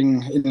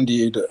exciting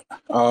indeed. The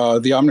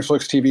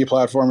OmniFlix TV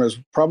platform is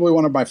probably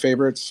one of my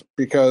favorites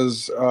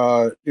because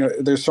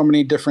there's so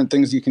many different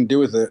things you can do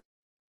with it.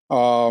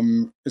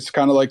 It's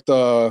kind of like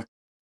the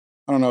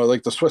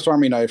Swiss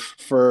Army knife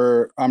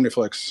for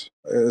OmniFlix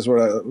is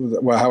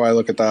how I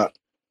look at that,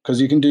 because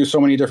you can do so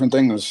many different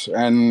things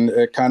and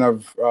it kind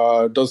of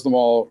does them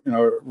all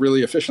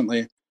really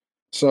efficiently.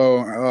 So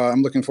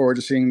I'm looking forward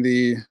to seeing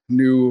the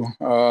new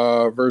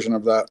version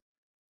of that.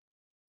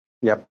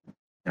 Yep,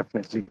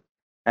 definitely.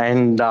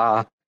 And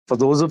for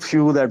those of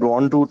you that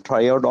want to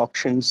try out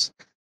auctions,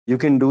 you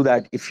can do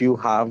that if you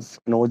have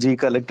an OG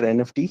Collector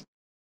NFT,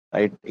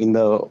 right? In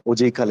the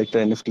OG Collector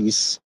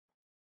NFTs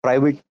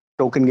private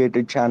token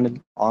gated channel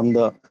on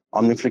the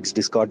OmniFlix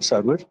Discord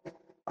server.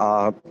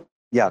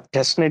 Yeah,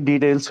 testnet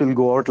details will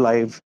go out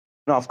live.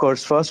 Of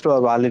course, first to our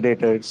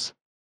validators,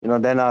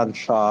 then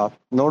our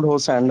node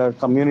hosts and our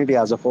community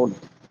as a whole.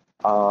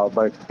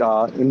 But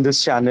in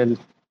this channel,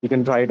 you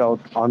can try it out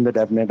on the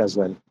DevNet as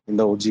well in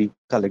the OG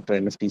Collector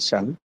NFTs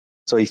channel.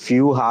 So if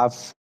you have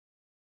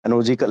an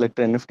OG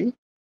Collector NFT,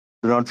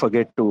 do not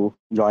forget to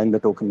join the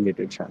token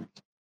gated channel.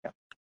 Yeah.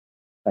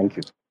 Thank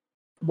you.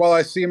 While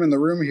I see him in the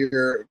room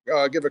here,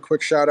 give a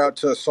quick shout out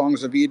to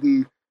Songs of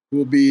Eden, who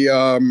will be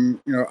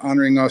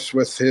honoring us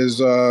with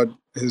his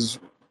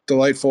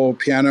delightful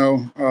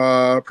piano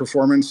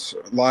performance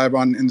live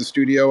in the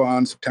studio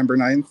on September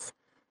 9th.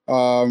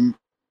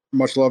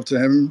 Much love to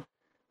him,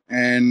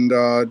 and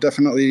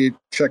definitely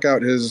check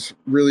out his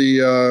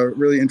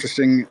really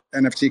interesting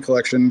NFT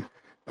collection,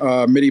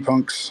 MIDI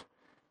Punks,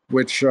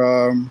 which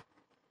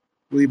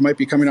we might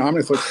be coming to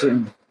OmniFlix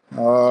soon.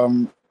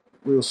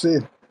 We will see.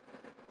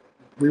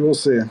 We will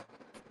see.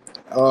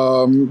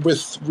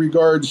 With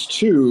regards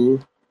to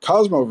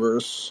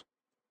Cosmoverse,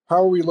 how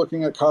are we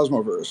looking at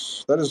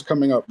Cosmoverse? That is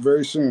coming up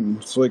very soon.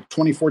 It's like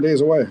 24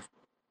 days away.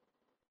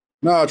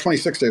 No,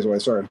 26 days away,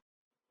 sorry.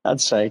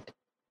 That's right.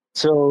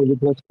 So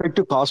with respect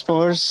to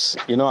Cosmoverse,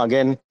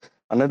 again,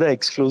 another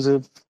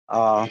exclusive.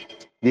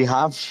 We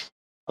have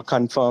a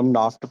confirmed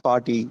after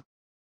party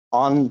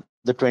on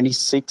the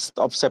 26th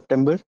of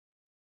September.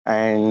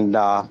 And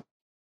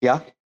yeah,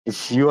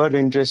 if you are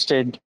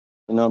interested,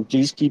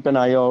 please keep an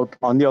eye out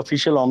on the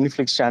official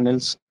OmniFlix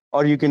channels,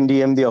 or you can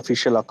DM the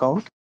official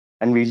account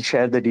and we'll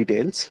share the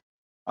details.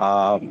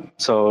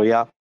 So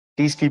yeah,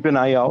 please keep an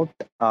eye out.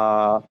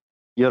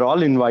 You're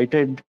all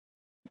invited.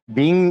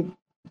 Being,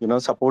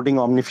 supporting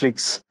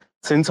OmniFlix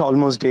since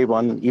almost day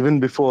one, even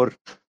before,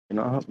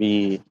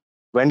 we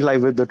went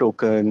live with the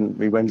token,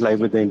 we went live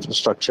with the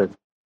infrastructure.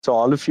 So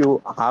all of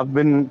you have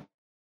been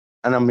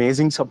an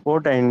amazing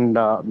support, and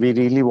we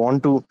really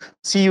want to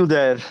see you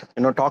there,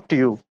 talk to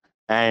you,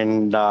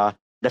 and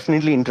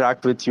definitely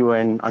interact with you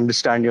and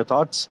understand your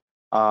thoughts,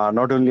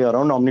 not only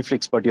around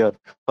OmniFlix, but your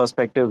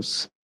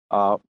perspectives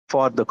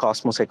for the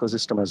Cosmos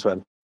ecosystem as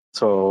well.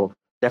 So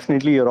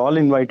definitely you're all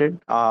invited.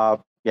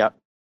 Yeah,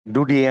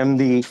 do DM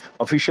the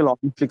official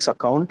OmniFlix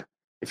account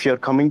if you're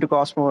coming to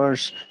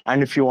Cosmos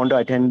and if you want to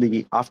attend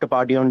the after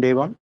party on day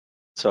one.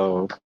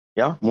 So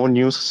yeah, more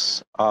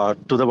news to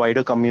the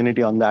wider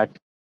community on that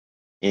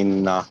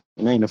in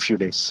a few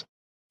days.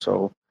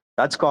 So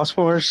that's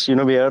Cosmos.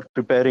 We are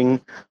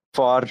preparing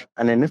for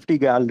an NFT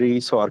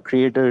gallery. So our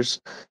creators,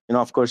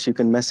 of course, you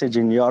can message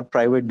in your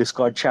private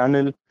Discord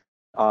channel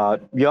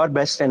your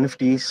best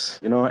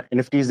NFTs,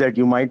 NFTs that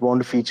you might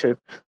want to feature.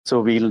 So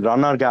we'll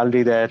run our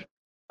gallery there.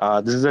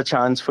 This is a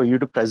chance for you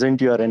to present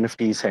your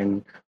NFTs,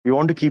 and we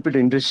want to keep it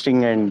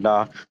interesting. And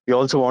we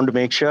also want to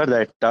make sure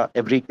that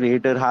every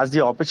creator has the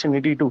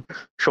opportunity to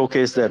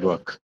showcase their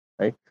work,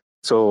 right?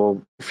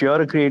 So if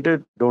you're a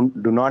creator, do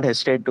not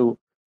hesitate to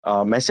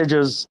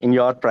messages in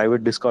your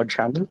private Discord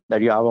channel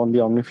that you have on the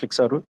OmniFlix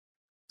server.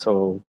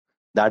 So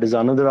that is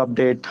another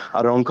update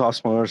around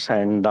Cosmos,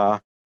 and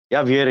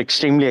we are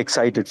extremely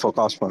excited for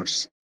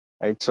Cosmos.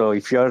 Right. So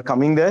if you are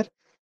coming there,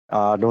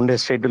 don't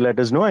hesitate to let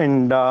us know,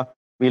 and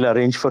we'll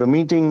arrange for a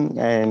meeting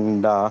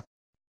and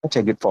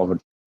take it forward.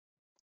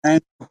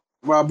 And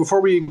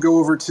before we go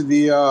over to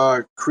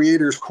the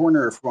creators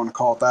corner, if you want to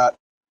call it that,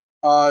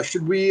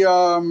 should we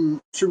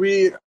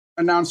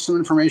announce some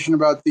information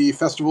about the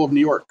Festival of New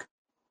York?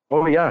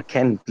 Oh yeah,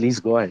 Ken, please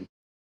go ahead.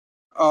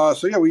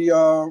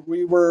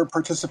 We were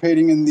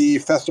participating in the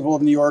Festival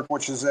of New York,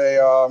 which is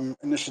a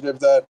initiative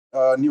that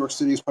New York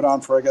City has put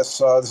on for, I guess,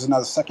 this is now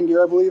the second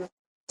year, I believe,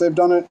 they've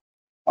done it.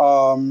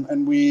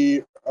 And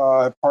we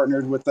have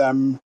partnered with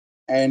them,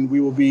 and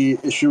we will be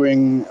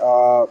issuing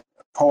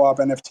co-op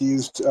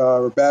NFTs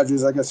or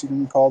badges, I guess you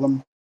can call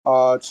them,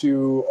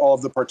 to all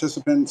of the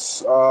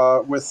participants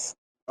with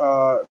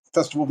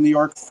Festival of New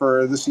York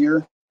for this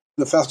year.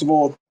 The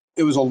festival,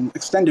 it was an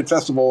extended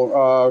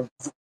festival,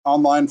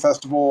 online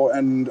festival,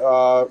 and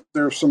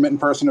there were some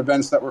in-person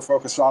events that were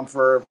focused on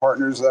for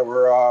partners that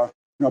were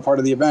part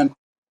of the event.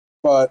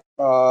 But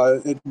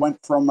it went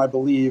from, I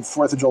believe,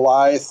 4th of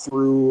July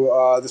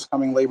through this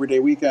coming Labor Day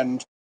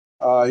weekend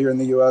here in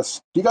the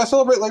U.S. Do you guys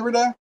celebrate Labor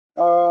Day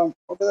over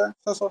there,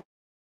 Tesla?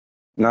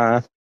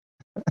 Nah.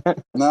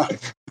 No.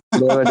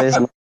 Labor Day.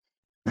 So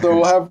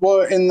we'll have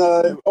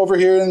over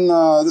here in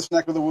this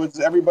neck of the woods,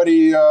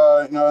 everybody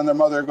and their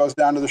mother goes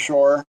down to the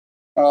shore,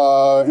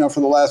 for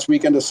the last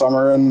weekend of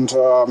summer, and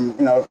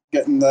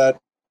getting that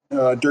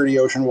dirty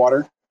ocean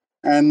water,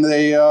 and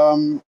they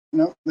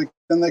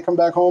then they come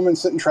back home and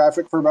sit in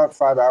traffic for about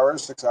 5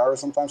 hours, 6 hours,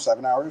 sometimes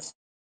 7 hours,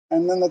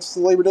 and then that's the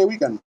Labor Day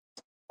weekend.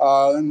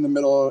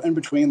 In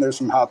between, there's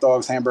some hot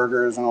dogs,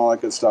 hamburgers, and all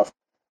that good stuff.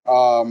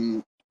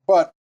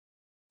 But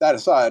that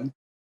aside,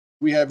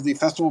 we have the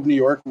Festival of New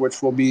York,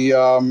 which will be,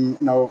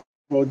 we'll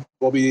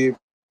be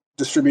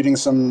distributing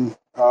some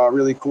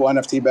really cool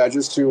NFT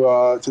badges to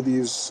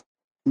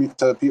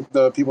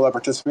the people that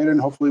participated,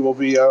 and hopefully we'll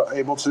be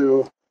able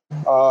to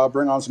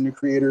bring on some new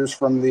creators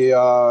from the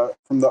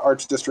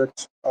Arts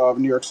District of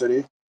New York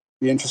City.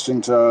 Be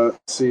interesting to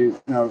see,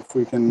 if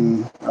we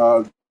can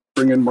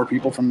bring in more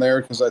people from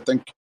there, because I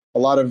think a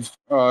lot of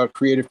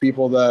creative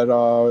people that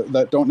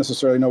don't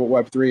necessarily know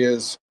what Web3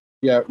 is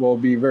yet will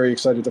be very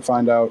excited to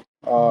find out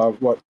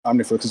what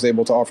OmniFlix is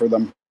able to offer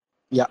them.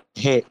 Yeah.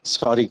 Hey,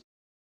 sorry.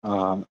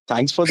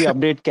 Thanks for the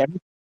update, Ken.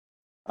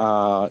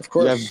 Of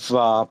course.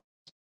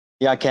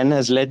 Ken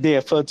has led the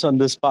efforts on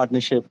this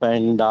partnership,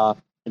 and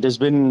it has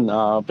been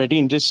pretty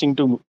interesting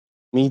to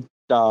meet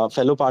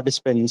fellow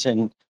participants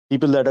and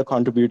people that are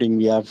contributing.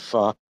 We have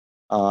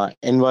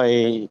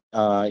NY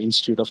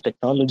Institute of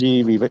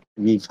Technology.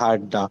 We've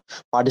had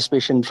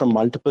participation from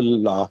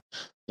multiple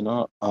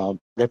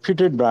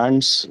reputed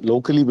brands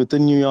locally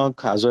within New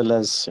York, as well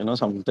as some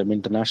of them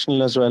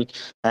international as well.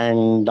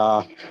 And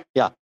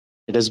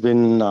it has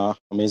been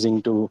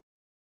amazing to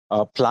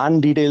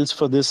plan details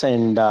for this,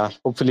 and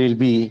hopefully it'll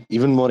be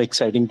even more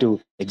exciting to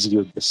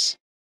execute this.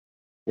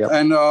 Yep.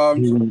 And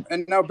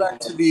now back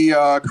to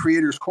the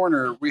Creators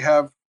Corner. We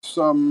have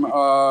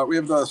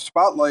the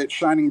spotlight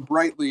shining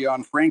brightly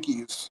on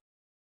Frankie's.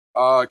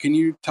 Can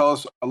you tell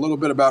us a little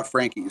bit about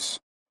Frankie's?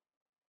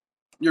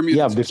 You're muted.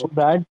 Yeah, before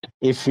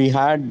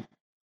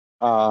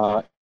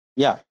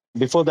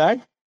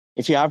that,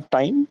 if you have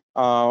time,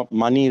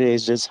 Mani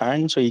raised his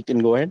hand, so he can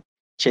go ahead.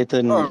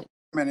 Chetan,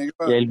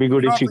 it'll be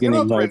good if you can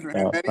invite. You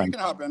can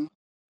hop in.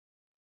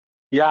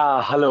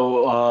 Yeah,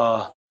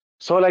 hello.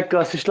 So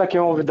Sishla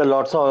came up with a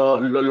lot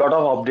of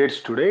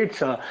updates today.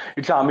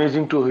 It's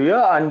amazing to hear,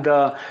 and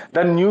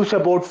the news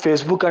about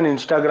Facebook and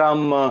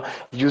Instagram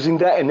using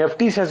the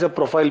NFTs as a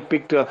profile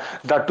pic,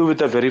 that too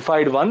with a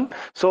verified one.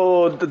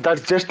 So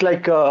that's just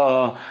it's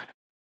a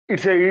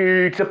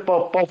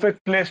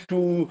perfect place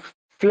to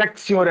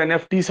flex your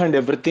NFTs and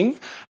everything.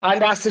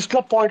 And as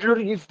Sishla pointed out,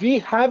 if we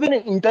have an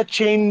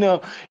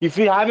interchain, if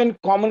we have a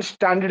common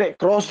standard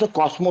across the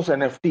Cosmos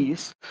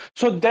NFTs,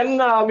 so then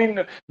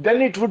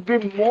then it would be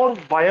more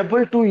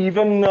viable to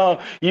even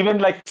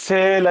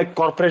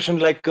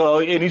corporation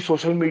any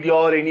social media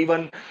or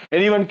anyone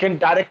can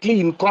directly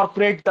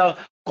incorporate the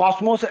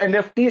Cosmos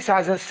NFTs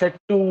as a set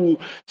to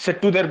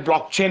their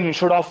blockchain,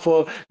 instead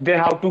of they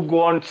have to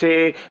go and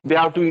say they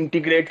have to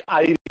integrate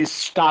Iris,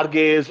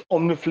 Stargaze,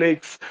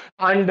 OmniFlix,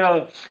 and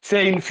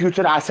say in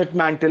future Asset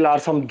Mantle or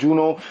some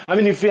Juno.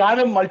 If we have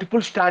a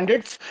multiple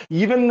standards,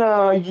 even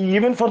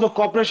for the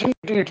corporation,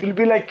 it will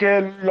be lot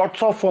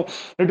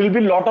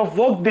of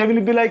work. They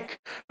will be like,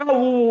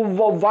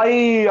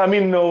 why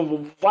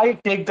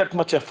take that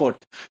much effort?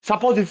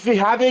 Suppose if we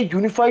have a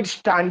unified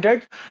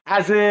standard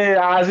as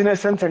in a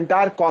sense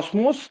entire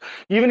Cosmos,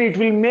 even it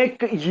will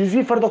make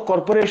easy for the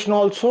corporation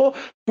also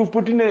to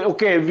put in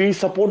we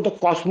support the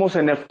Cosmos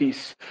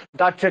NFTs.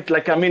 That's it.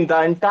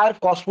 The entire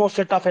Cosmos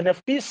set of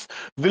NFTs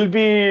will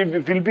be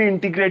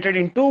integrated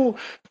into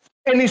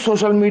any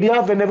social media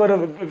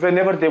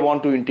whenever they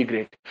want to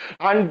integrate,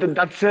 and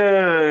that's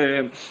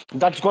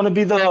going to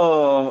be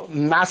the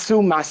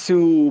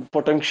massive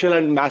potential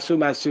and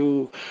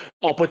massive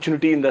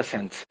opportunity in the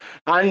sense.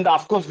 And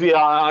of course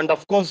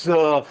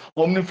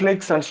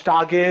Omniflix and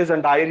Stargaze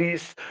and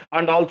Iris,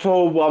 and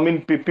also I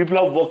mean people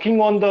are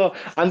working on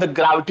the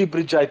gravity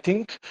bridge, I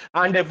think,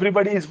 and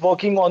everybody is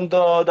working on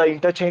the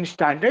interchange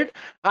standard,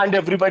 and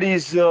everybody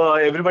is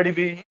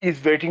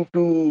waiting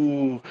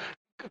to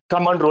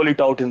come and roll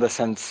it out in the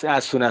sense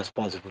as soon as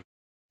possible.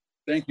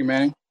 Thank you,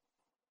 Manny.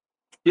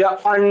 Yeah,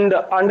 and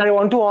I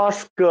want to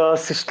ask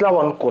Sisla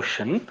one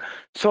question.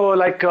 So,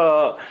 like,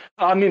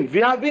 I mean, we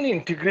have been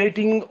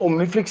integrating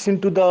OmniFlix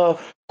into the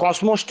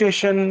Cosmos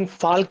Station,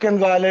 Falcon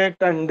Wallet,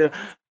 and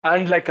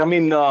like, I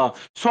mean,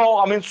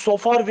 so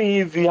far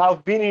we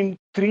have been in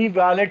 3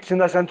 wallets in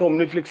the sense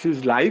OmniFlix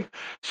is live.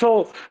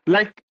 So,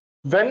 like,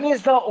 when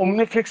is the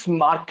OmniFlix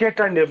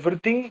market and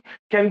everything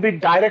can be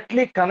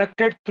directly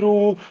connected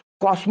through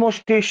Cosmos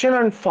Station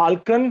and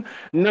Falcon?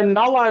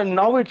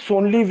 Now it's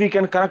only we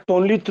can connect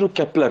only through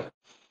Kepler.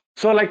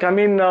 So like I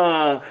mean,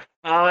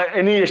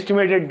 any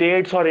estimated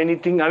dates or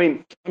anything?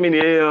 Like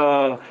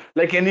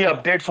any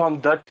updates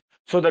on that,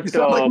 so You that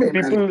sound like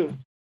me, Manny. people.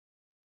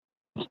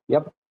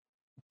 Yep.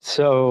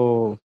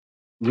 So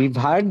we've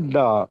had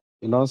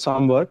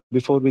some work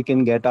before we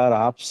can get our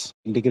apps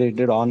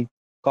integrated on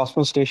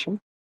Cosmos Station,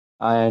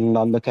 and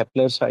on the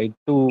Kepler side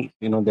too.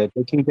 They're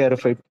taking care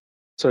of it.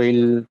 So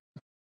it'll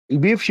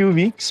be a few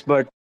weeks,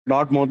 but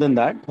not more than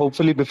that.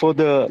 Hopefully, before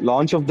the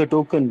launch of the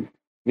token,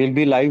 we'll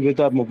be live with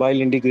our mobile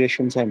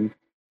integrations, and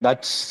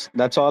that's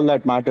all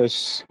that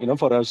matters,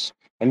 for us.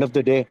 End of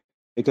the day,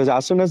 because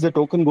as soon as the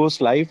token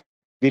goes live,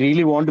 we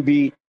really want to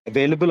be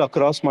available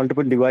across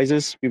multiple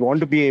devices. We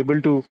want to be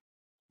able to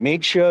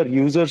make sure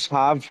users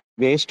have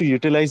ways to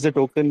utilize the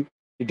token,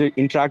 to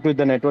interact with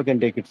the network, and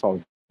take it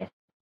forward. Yeah.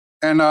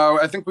 And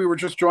I think we were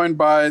just joined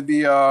by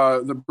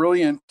the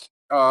brilliant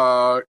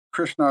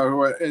Krishna,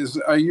 who is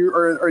are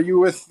you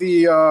with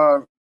the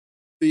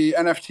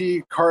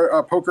NFT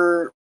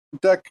poker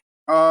deck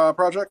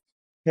project?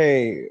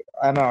 Hey,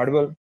 I'm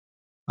audible.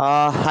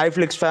 Hi,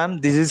 Flix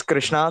fam. This is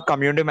Krishna,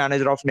 community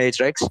manager of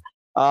NatureX.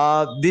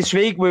 This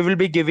week, we will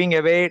be giving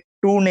away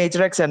 2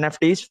 NatureX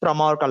NFTs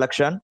from our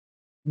collection.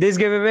 This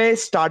giveaway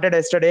started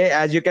yesterday,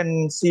 as you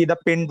can see the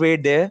pinned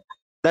tweet there.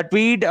 The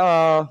tweet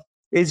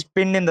is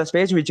pinned in the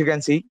space, which you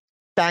can see.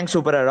 Thanks,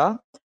 Super Era.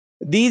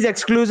 These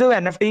exclusive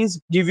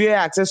NFTs give you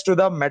access to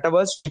the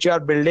metaverse, which you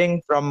are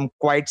building from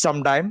quite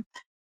some time.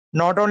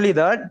 Not only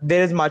that,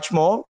 there is much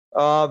more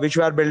which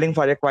we are building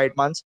for a quite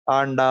months,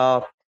 and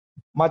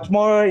much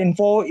more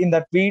info in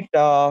the tweet,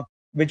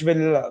 which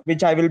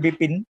I will be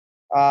pin.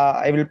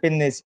 I will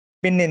pin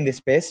in this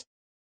space.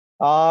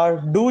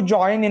 Do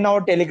join in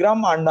our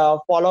Telegram and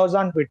follow us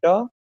on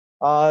Twitter.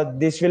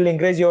 This will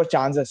increase your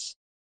chances.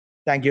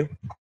 Thank you.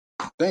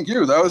 Thank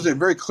you. That was a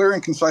very clear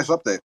and concise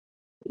update.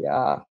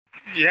 Yeah.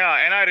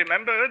 Yeah, and I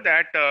remember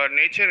that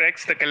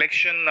NatureX, the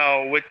collection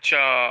which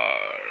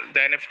the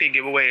NFT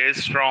giveaway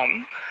is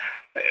from,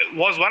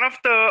 was one of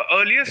the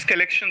earliest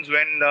collections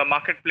when the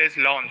marketplace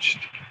launched.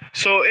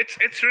 So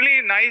it's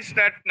really nice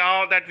that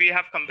now that we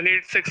have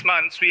completed 6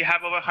 months, we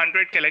have over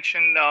 100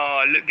 collection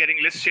getting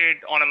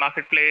listed on a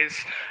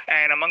marketplace,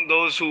 and among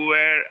those who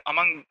were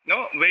among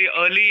very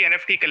early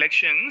NFT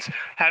collections,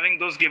 having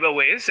those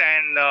giveaways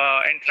and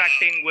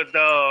interacting with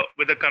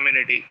the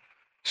community.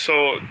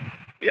 So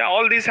yeah,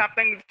 all these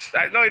happening,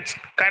 I know it's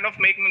kind of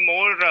making me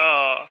more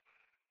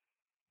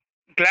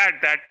glad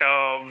that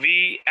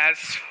we as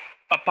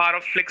a part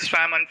of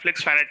FlixFam and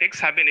Flix Fanatics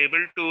have been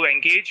able to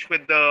engage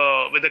with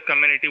the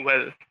community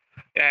well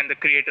and the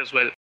creators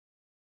well.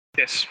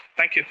 Yes,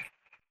 thank you.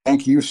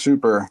 Thank you,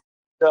 Super.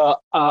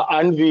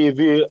 And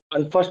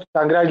first,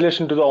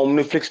 congratulations to the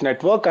OmniFlix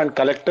network and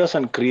collectors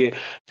and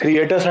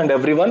creators and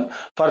everyone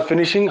for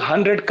finishing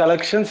 100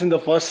 collections in the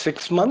first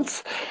 6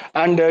 months.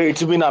 And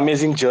it's been an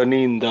amazing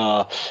journey in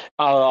the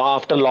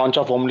after launch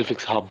of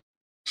OmniFlix Hub.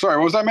 Sorry,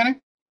 what was that, Manny?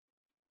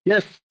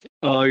 Yes,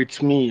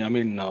 it's me. I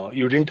mean,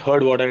 you didn't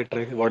heard what I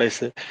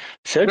said.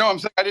 No, I'm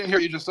saying I didn't hear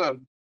what you just said.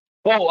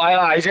 Oh,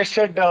 I just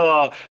said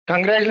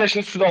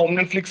congratulations to the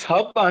OmniFlix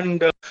Hub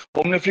and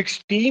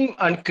OmniFlix team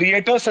and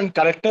creators and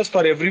collectors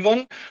for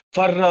everyone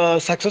for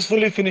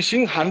successfully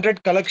finishing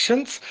 100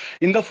 collections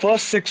in the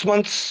first 6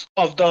 months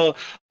of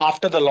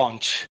after the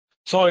launch.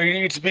 So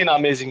it's been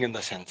amazing in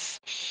the sense.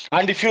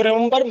 And if you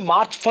remember,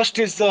 March 1st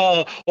is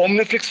the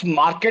OmniFlix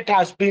market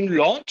has been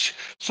launched.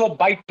 So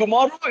by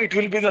tomorrow, it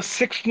will be the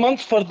 6th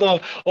month for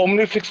the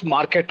OmniFlix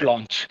market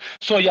launch.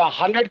 So yeah,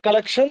 100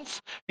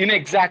 collections in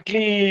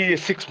exactly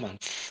 6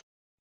 months.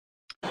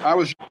 I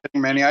was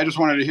saying, Manny, I just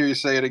wanted to hear you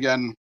say it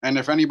again. And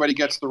if anybody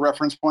gets the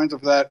reference point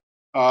of that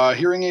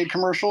hearing aid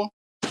commercial,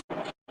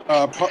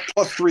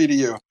 +3 to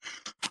you.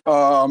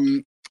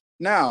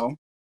 Now,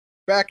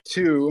 back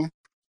to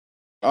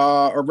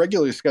our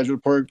regularly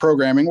scheduled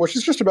programming, which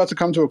is just about to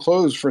come to a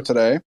close for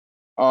today.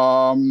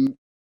 Ken,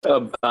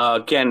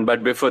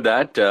 but before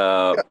that,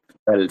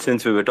 Well,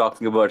 since we were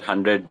talking about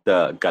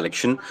 100th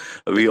collection,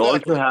 we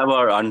also have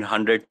our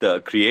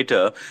 100th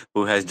creator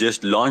who has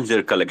just launched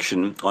their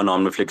collection on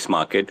OmniFlix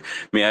Market.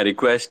 May I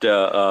request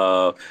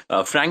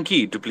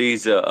Frankie to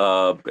please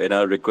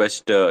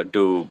request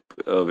to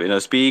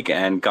speak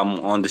and come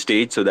on the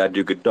stage so that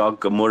you could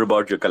talk more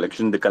about your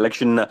collection. The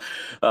collection,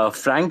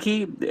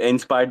 Frankie,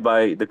 inspired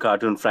by the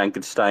cartoon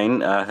Frankenstein,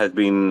 has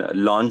been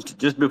launched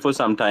just before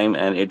some time,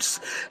 and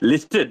it's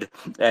listed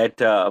at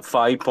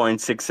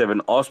 5.67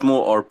 Osmo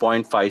or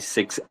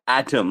 0.56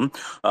 Atom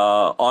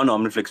on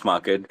OmniFlix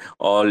Market.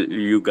 All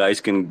you guys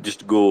can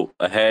just go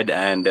ahead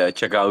and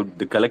check out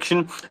the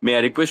collection. May I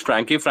request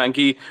Frankie?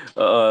 Frankie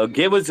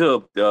gave us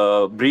a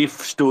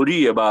brief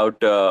story about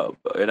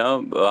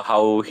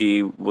how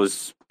he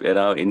was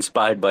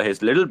inspired by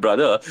his little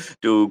brother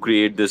to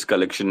create this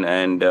collection,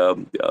 and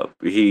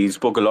he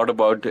spoke a lot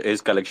about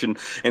his collection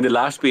in the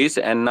last space.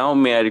 And now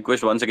may I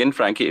request once again,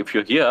 Frankie, if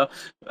you're here,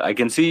 I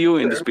can see you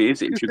in the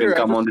space. If you can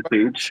come on the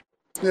stage.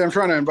 Yeah, I'm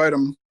trying to invite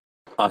him.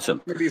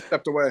 Awesome. Maybe he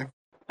stepped away.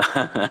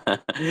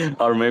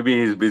 Or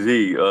maybe he's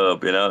busy,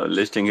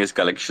 listing his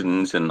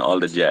collections and all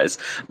the jazz.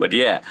 But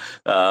yeah,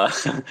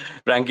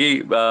 Frankie,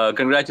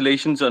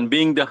 congratulations on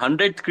being the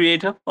 100th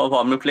creator of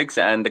OmniFlix,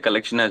 and the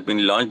collection has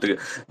been launched.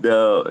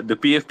 The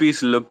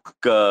PFPs look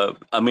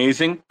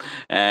amazing,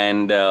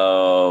 and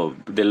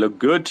they look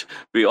good.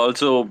 We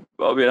also,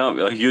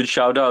 a huge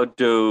shout out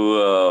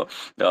to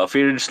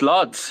Faded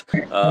Slots,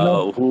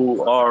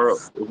 who are.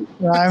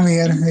 I'm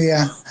here.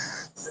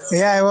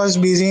 Yeah, I was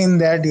busy in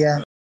that.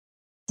 Yeah,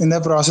 in the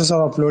process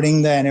of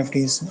uploading the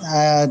NFTs.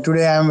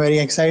 Today I'm very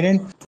excited.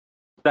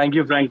 Thank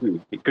you,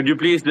 Frankie. Could you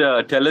please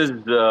tell us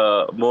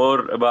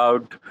more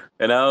about,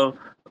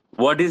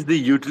 what is the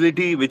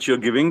utility which you're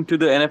giving to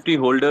the NFT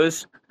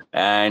holders,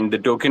 and the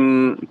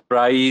token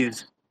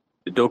price,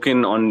 the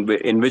token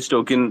in which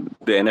token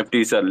the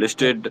NFTs are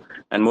listed,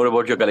 and more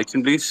about your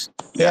collection, please?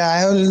 Yeah, I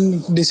have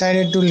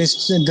decided to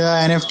list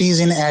the NFTs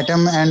in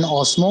Atom and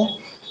Osmo.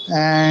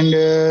 And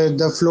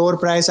the floor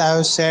price I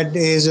have set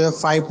is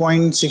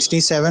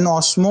 5.67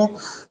 Osmo,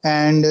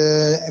 and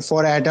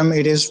for Atom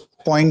it is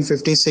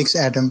 0.56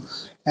 Atom.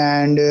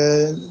 And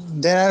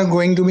there are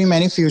going to be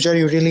many future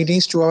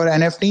utilities to our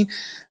NFT.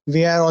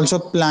 We are also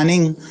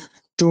planning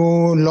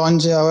to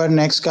launch our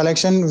next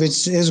collection,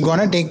 which is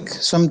gonna take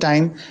some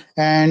time,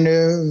 and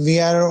we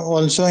are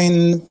also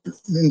in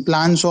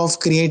plans of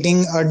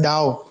creating a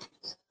DAO,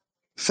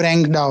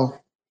 Frank DAO,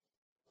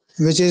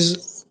 which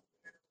is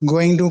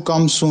going to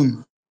come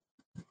soon.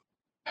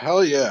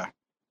 Hell yeah,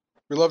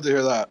 we love to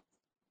hear that.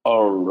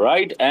 All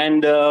right,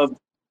 and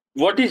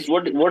what is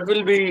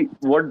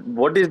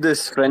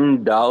this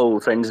Friends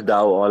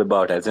DAO all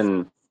about? As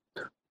in,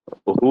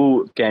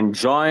 who can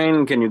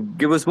join? Can you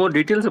give us more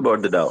details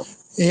about the DAO?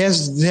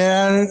 Yes,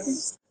 there are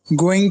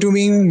going to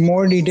be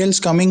more details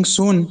coming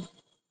soon.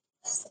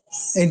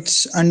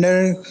 It's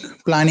under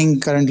planning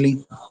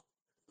currently.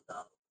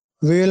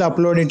 We will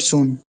upload it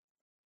soon.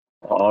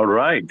 All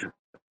right.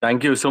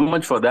 Thank you so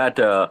much for that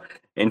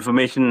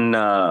information,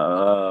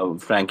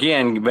 Frankie.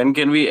 And when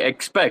can we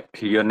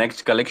expect your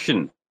next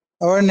collection?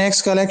 Our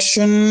next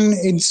collection,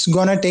 it's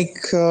gonna take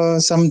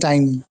some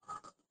time.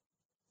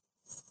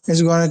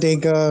 It's gonna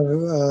take a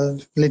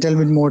little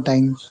bit more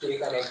time.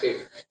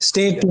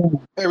 Stay tuned.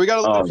 Hey, we got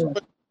to look for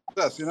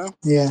this,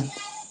 Yeah.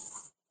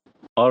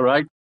 All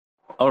right.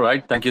 All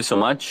right. Thank you so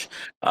much.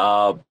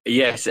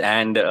 Yes,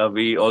 and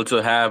we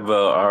also have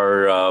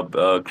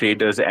our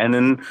creators,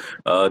 Anon,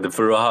 the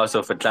Furahas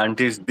of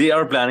Atlantis. They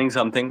are planning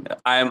something.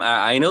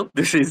 I know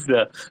this is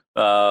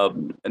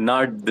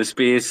not the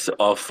space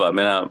of.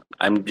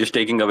 I'm just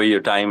taking away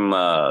your time,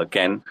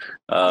 Ken.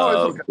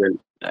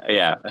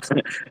 Yeah.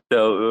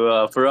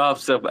 So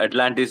Furahas of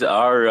Atlantis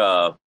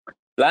are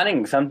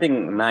planning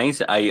something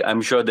nice.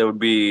 I'm sure there would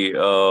be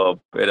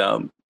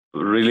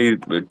really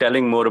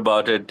telling more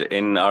about it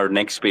in our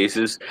next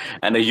spaces.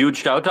 And a huge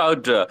shout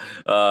out to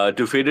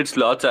Faded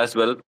Slots as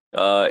well.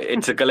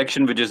 It's a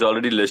collection which is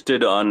already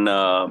listed on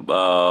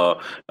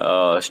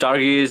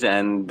Stargaze,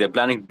 and they're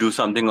planning to do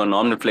something on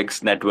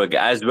OmniFlix network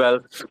as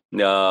well.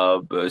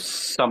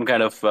 Some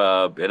kind of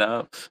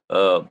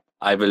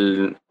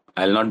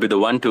I'll not be the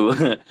one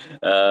to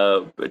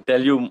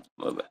tell you.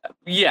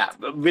 Yeah,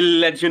 we'll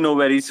let you know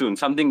very soon.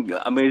 Something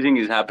amazing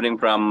is happening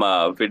from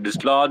Faded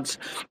Slots,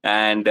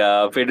 and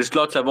Faded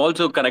Slots have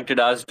also connected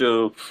us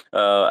to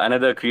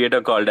another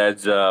creator called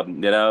as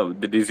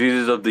the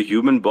Diseases of the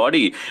Human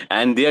Body,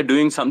 and they are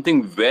doing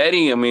something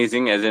very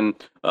amazing, as in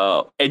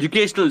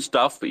educational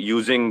stuff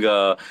using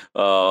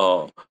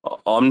OmniFlix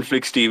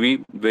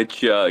TV,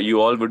 which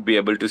you all would be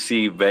able to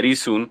see very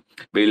soon.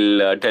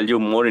 We'll tell you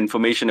more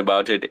information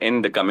about it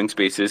in the coming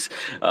spaces.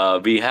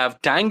 We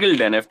have Tangled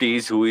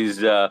NFTs, who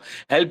is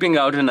helping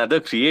out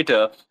another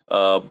creator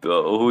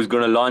who's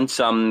going to launch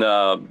some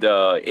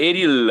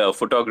aerial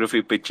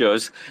photography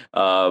pictures,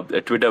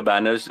 Twitter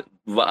banners.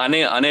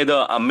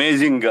 Another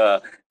amazing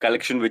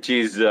collection which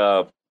is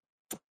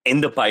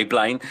in the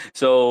pipeline.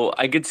 So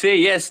I could say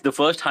yes, the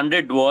first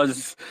 100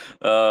 was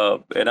a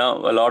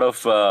lot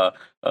of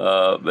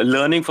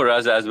learning for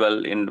us as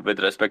well in with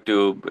respect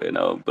to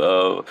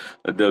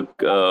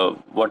the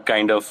what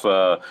kind of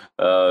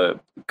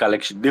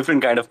collection,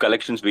 different kind of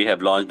collections we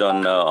have launched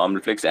on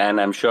OmniFlix,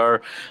 and I'm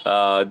sure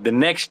the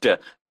next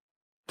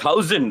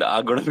 1,000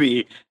 are going to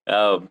be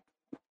of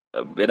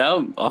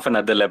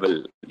another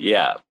level.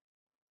 Yeah.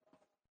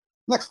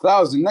 Next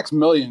 1,000, next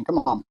million. Come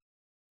on.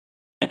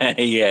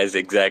 Yes,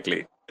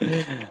 exactly.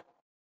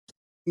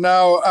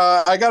 Now,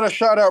 I got to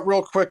shout out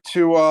real quick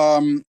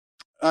to.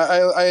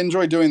 I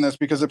enjoy doing this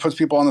because it puts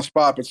people on the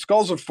spot. But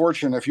Skulls of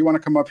Fortune, if you want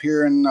to come up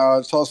here and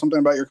tell us something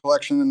about your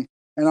collection,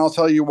 and I'll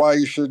tell you why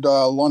you should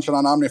launch it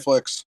on OmniFlix,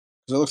 because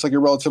it looks like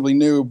you're relatively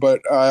new.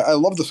 But I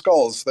love the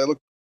skulls; they look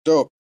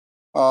dope.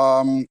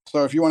 So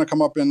if you want to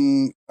come up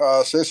and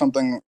say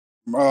something,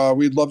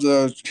 we'd love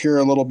to hear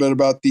a little bit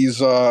about these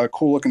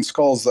cool-looking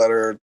skulls that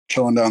are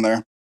chilling down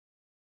there.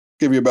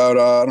 Give you about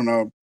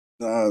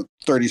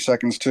 30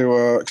 seconds to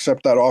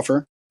accept that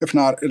offer. If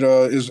not, it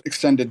is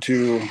extended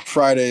to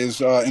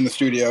Fridays in the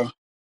studio.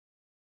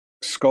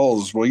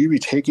 Skulls, will you be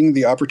taking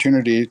the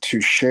opportunity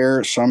to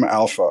share some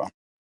alpha?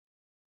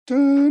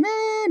 Doesn't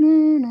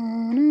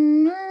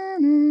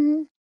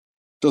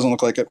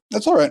look like it.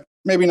 That's all right.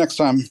 Maybe next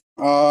time.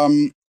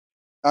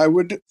 I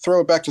would throw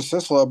it back to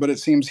Sisla, but it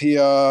seems he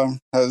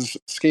has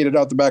skated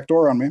out the back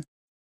door on me.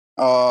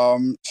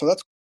 So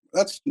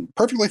that's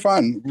perfectly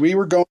fine. We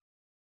were going.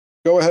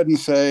 Go ahead and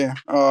say,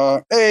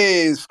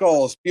 hey,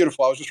 Skulls,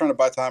 beautiful. I was just trying to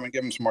buy time and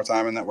give him some more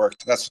time, and that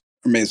worked. That's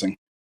amazing.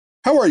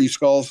 How are you,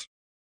 Skulls?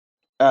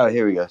 Oh,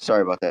 here we go.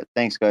 Sorry about that.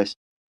 Thanks, guys.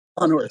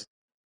 Oh, no worries.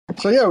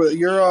 So, yeah,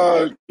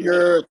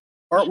 your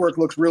artwork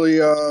looks really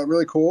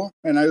cool,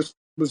 and I just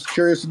was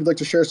curious if you'd like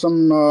to share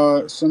some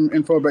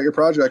info about your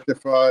project,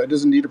 if it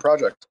is indeed a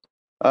project.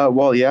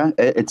 Well, yeah,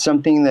 it's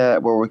something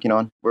that we're working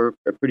on. We're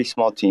a pretty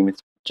small team. It's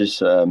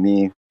just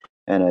me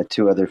and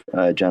two other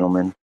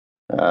gentlemen.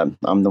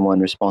 I'm the one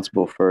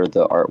responsible for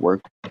the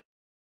artwork.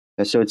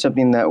 So it's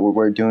something that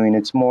we're doing.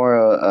 It's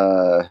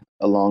more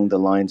along the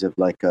lines of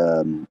like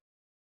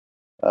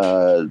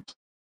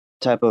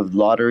type of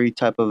lottery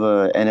type of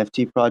a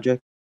NFT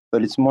project,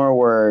 but it's more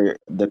where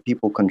the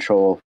people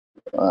control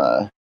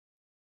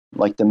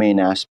like the main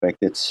aspect.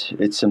 It's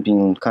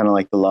something kind of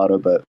like the lotto,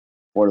 but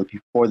for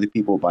the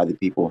people, by the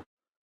people.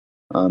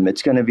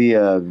 It's going to be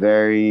a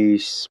very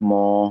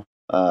small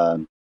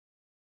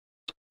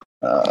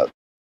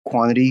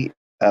quantity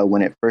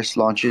when it first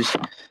launches.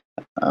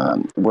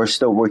 We're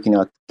still working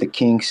out the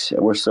kinks.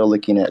 We're still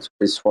looking at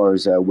as far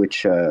as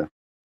which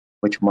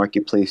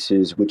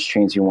marketplaces, which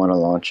chains you want to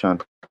launch on.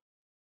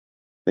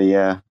 But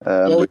yeah,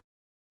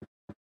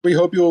 we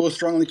hope you will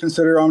strongly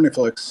consider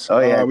OmniFlix. Oh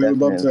yeah, we would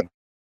love to.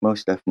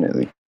 Most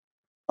definitely.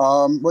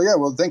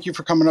 Well, thank you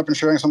for coming up and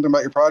sharing something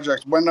about your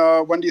project. When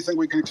do you think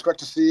we can expect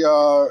to see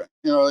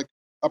like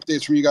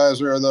updates from you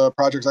guys, or the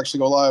projects actually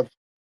go live?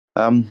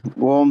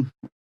 Well,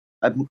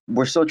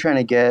 we're still trying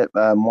to get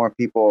more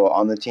people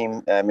on the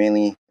team,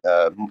 mainly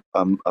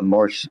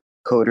more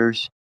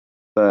coders.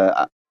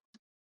 But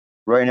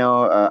right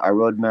now, our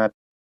roadmap,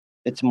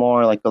 it's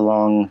more like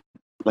along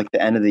like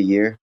the end of the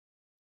year.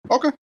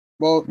 Okay.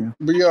 Well,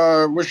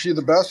 yeah. We wish you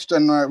the best,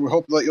 and we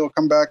hope that you'll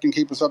come back and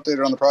keep us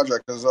updated on the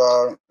project, because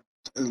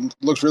it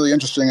looks really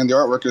interesting and the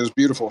artwork is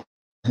beautiful.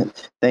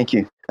 Thank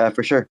you.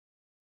 For sure.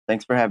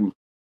 Thanks for having me.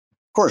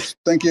 Of course.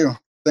 Thank you.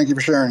 Thank you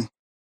for sharing.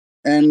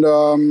 And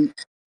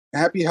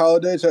happy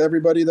holiday to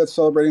everybody that's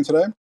celebrating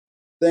today.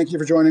 Thank you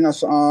for joining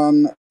us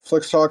on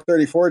FlixTalk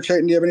 34.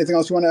 Chayton, do you have anything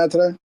else you want to add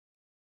today?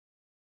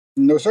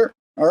 No, sir.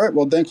 All right.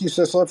 Well, thank you,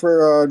 Sisla,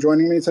 for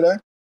joining me today.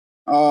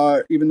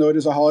 Even though it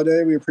is a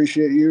holiday, we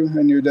appreciate you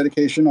and your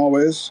dedication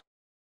always.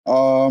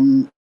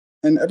 And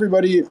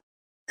everybody,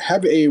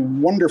 have a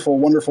wonderful,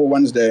 wonderful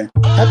Wednesday.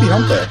 Happy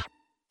Hump Day.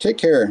 Take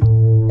care.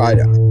 Bye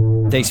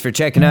now. Thanks for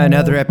checking out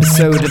another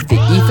episode of The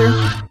Ether.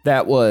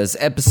 That was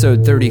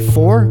episode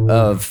 34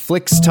 of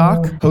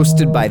FlixTalk,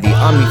 hosted by the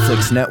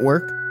OmniFlix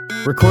Network,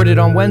 recorded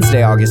on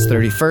Wednesday, August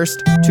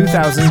 31st,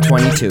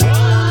 2022.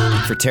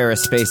 For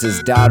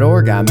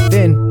TerraSpaces.org, I'm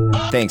Finn.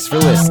 Thanks for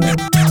listening.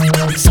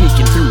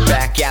 Sneaking through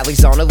back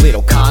alleys on a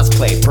little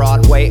cosplay.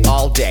 Broadway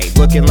all day,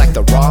 looking like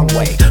the wrong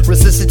way.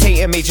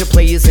 Resuscitating major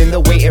players in the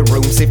waiting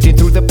room. Sifting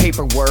through the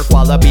paperwork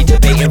while I be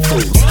debating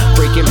fools.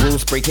 Breaking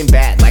rules, breaking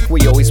bad, like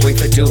we always wait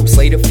for doom.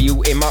 Slayed a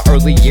few in my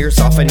early years,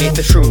 off beneath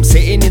the shroom.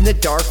 Sitting in the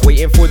dark,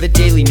 waiting for the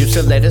daily news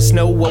to let us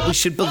know what we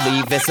should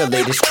believe as the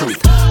latest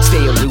truth.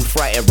 Stay aloof,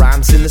 writing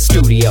rhymes in the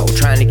studio.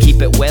 Trying to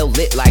keep it well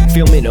lit like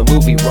filming a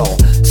movie roll.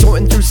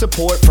 Sorting through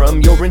support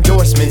from your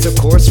endorsements. Of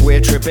course,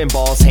 we're tripping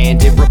balls,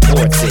 handed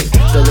reports it.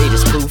 The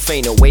latest proof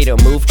ain't a way to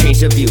move, change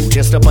the view.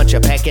 Just a bunch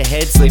of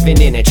peckerheads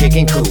living in a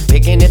chicken coop.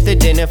 Picking at the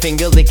dinner,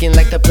 finger licking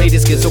like the plate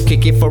is good. So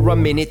kick it for a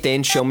minute,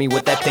 then show me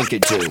what that thing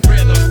could do.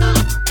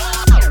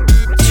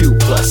 2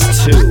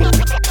 plus 2.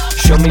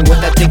 Show me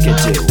what that thing could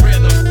do.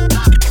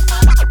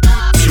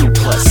 2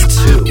 plus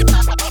 2.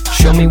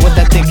 Show me what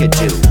that thing could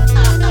do.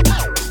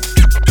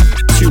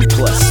 2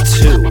 plus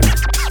 2.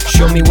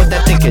 Show me what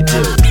that thing could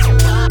do.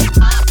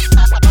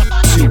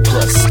 2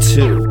 plus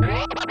 2.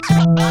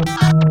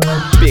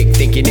 Big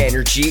thinking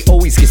energy,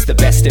 always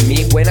best of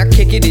me when I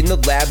kick it in the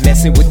lab,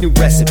 messing with new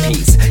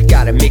recipes.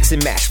 Gotta mix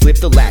and mash, flip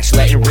the latch,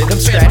 letting rhythm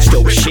scratch.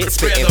 Dope shit,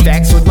 spitting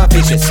facts with my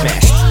vision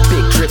smashed.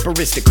 Big trip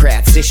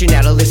aristocrats, dishing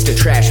out a list of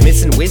trash.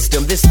 Missing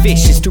wisdom, this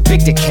fish is too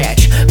big to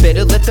catch.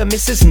 Better let the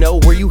missus know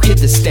where you hid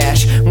the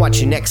stash. Watch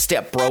your next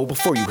step, bro,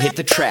 before you hit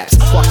the traps.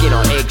 Walking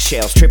on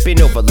eggshells,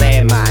 tripping over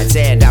landmines.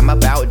 And I'm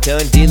about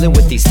done dealing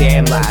with these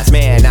damn lies.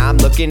 Man, I'm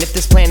looking at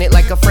this planet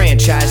like a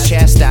franchise.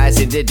 Chastised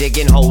into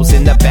digging holes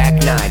in the back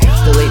nine.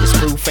 The latest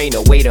proof ain't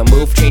no way to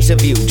move, change the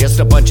view. Just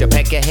a bunch of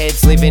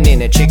peckerheads living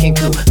in a chicken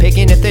coop.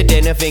 Picking at their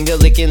dinner, finger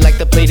licking like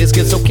the plate is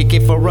good. So kick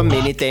it for a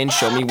minute, then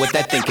show me what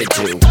that thing could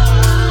do.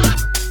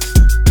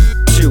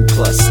 2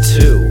 +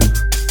 2.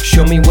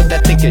 Show me what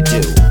that thing could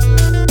do.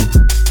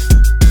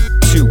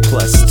 2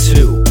 +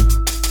 2.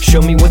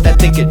 Show me what that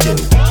thing could do.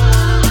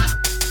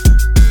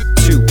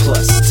 2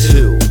 +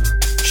 2.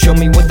 Show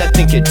me what that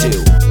thing could do.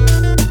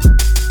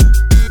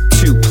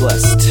 2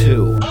 +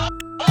 2.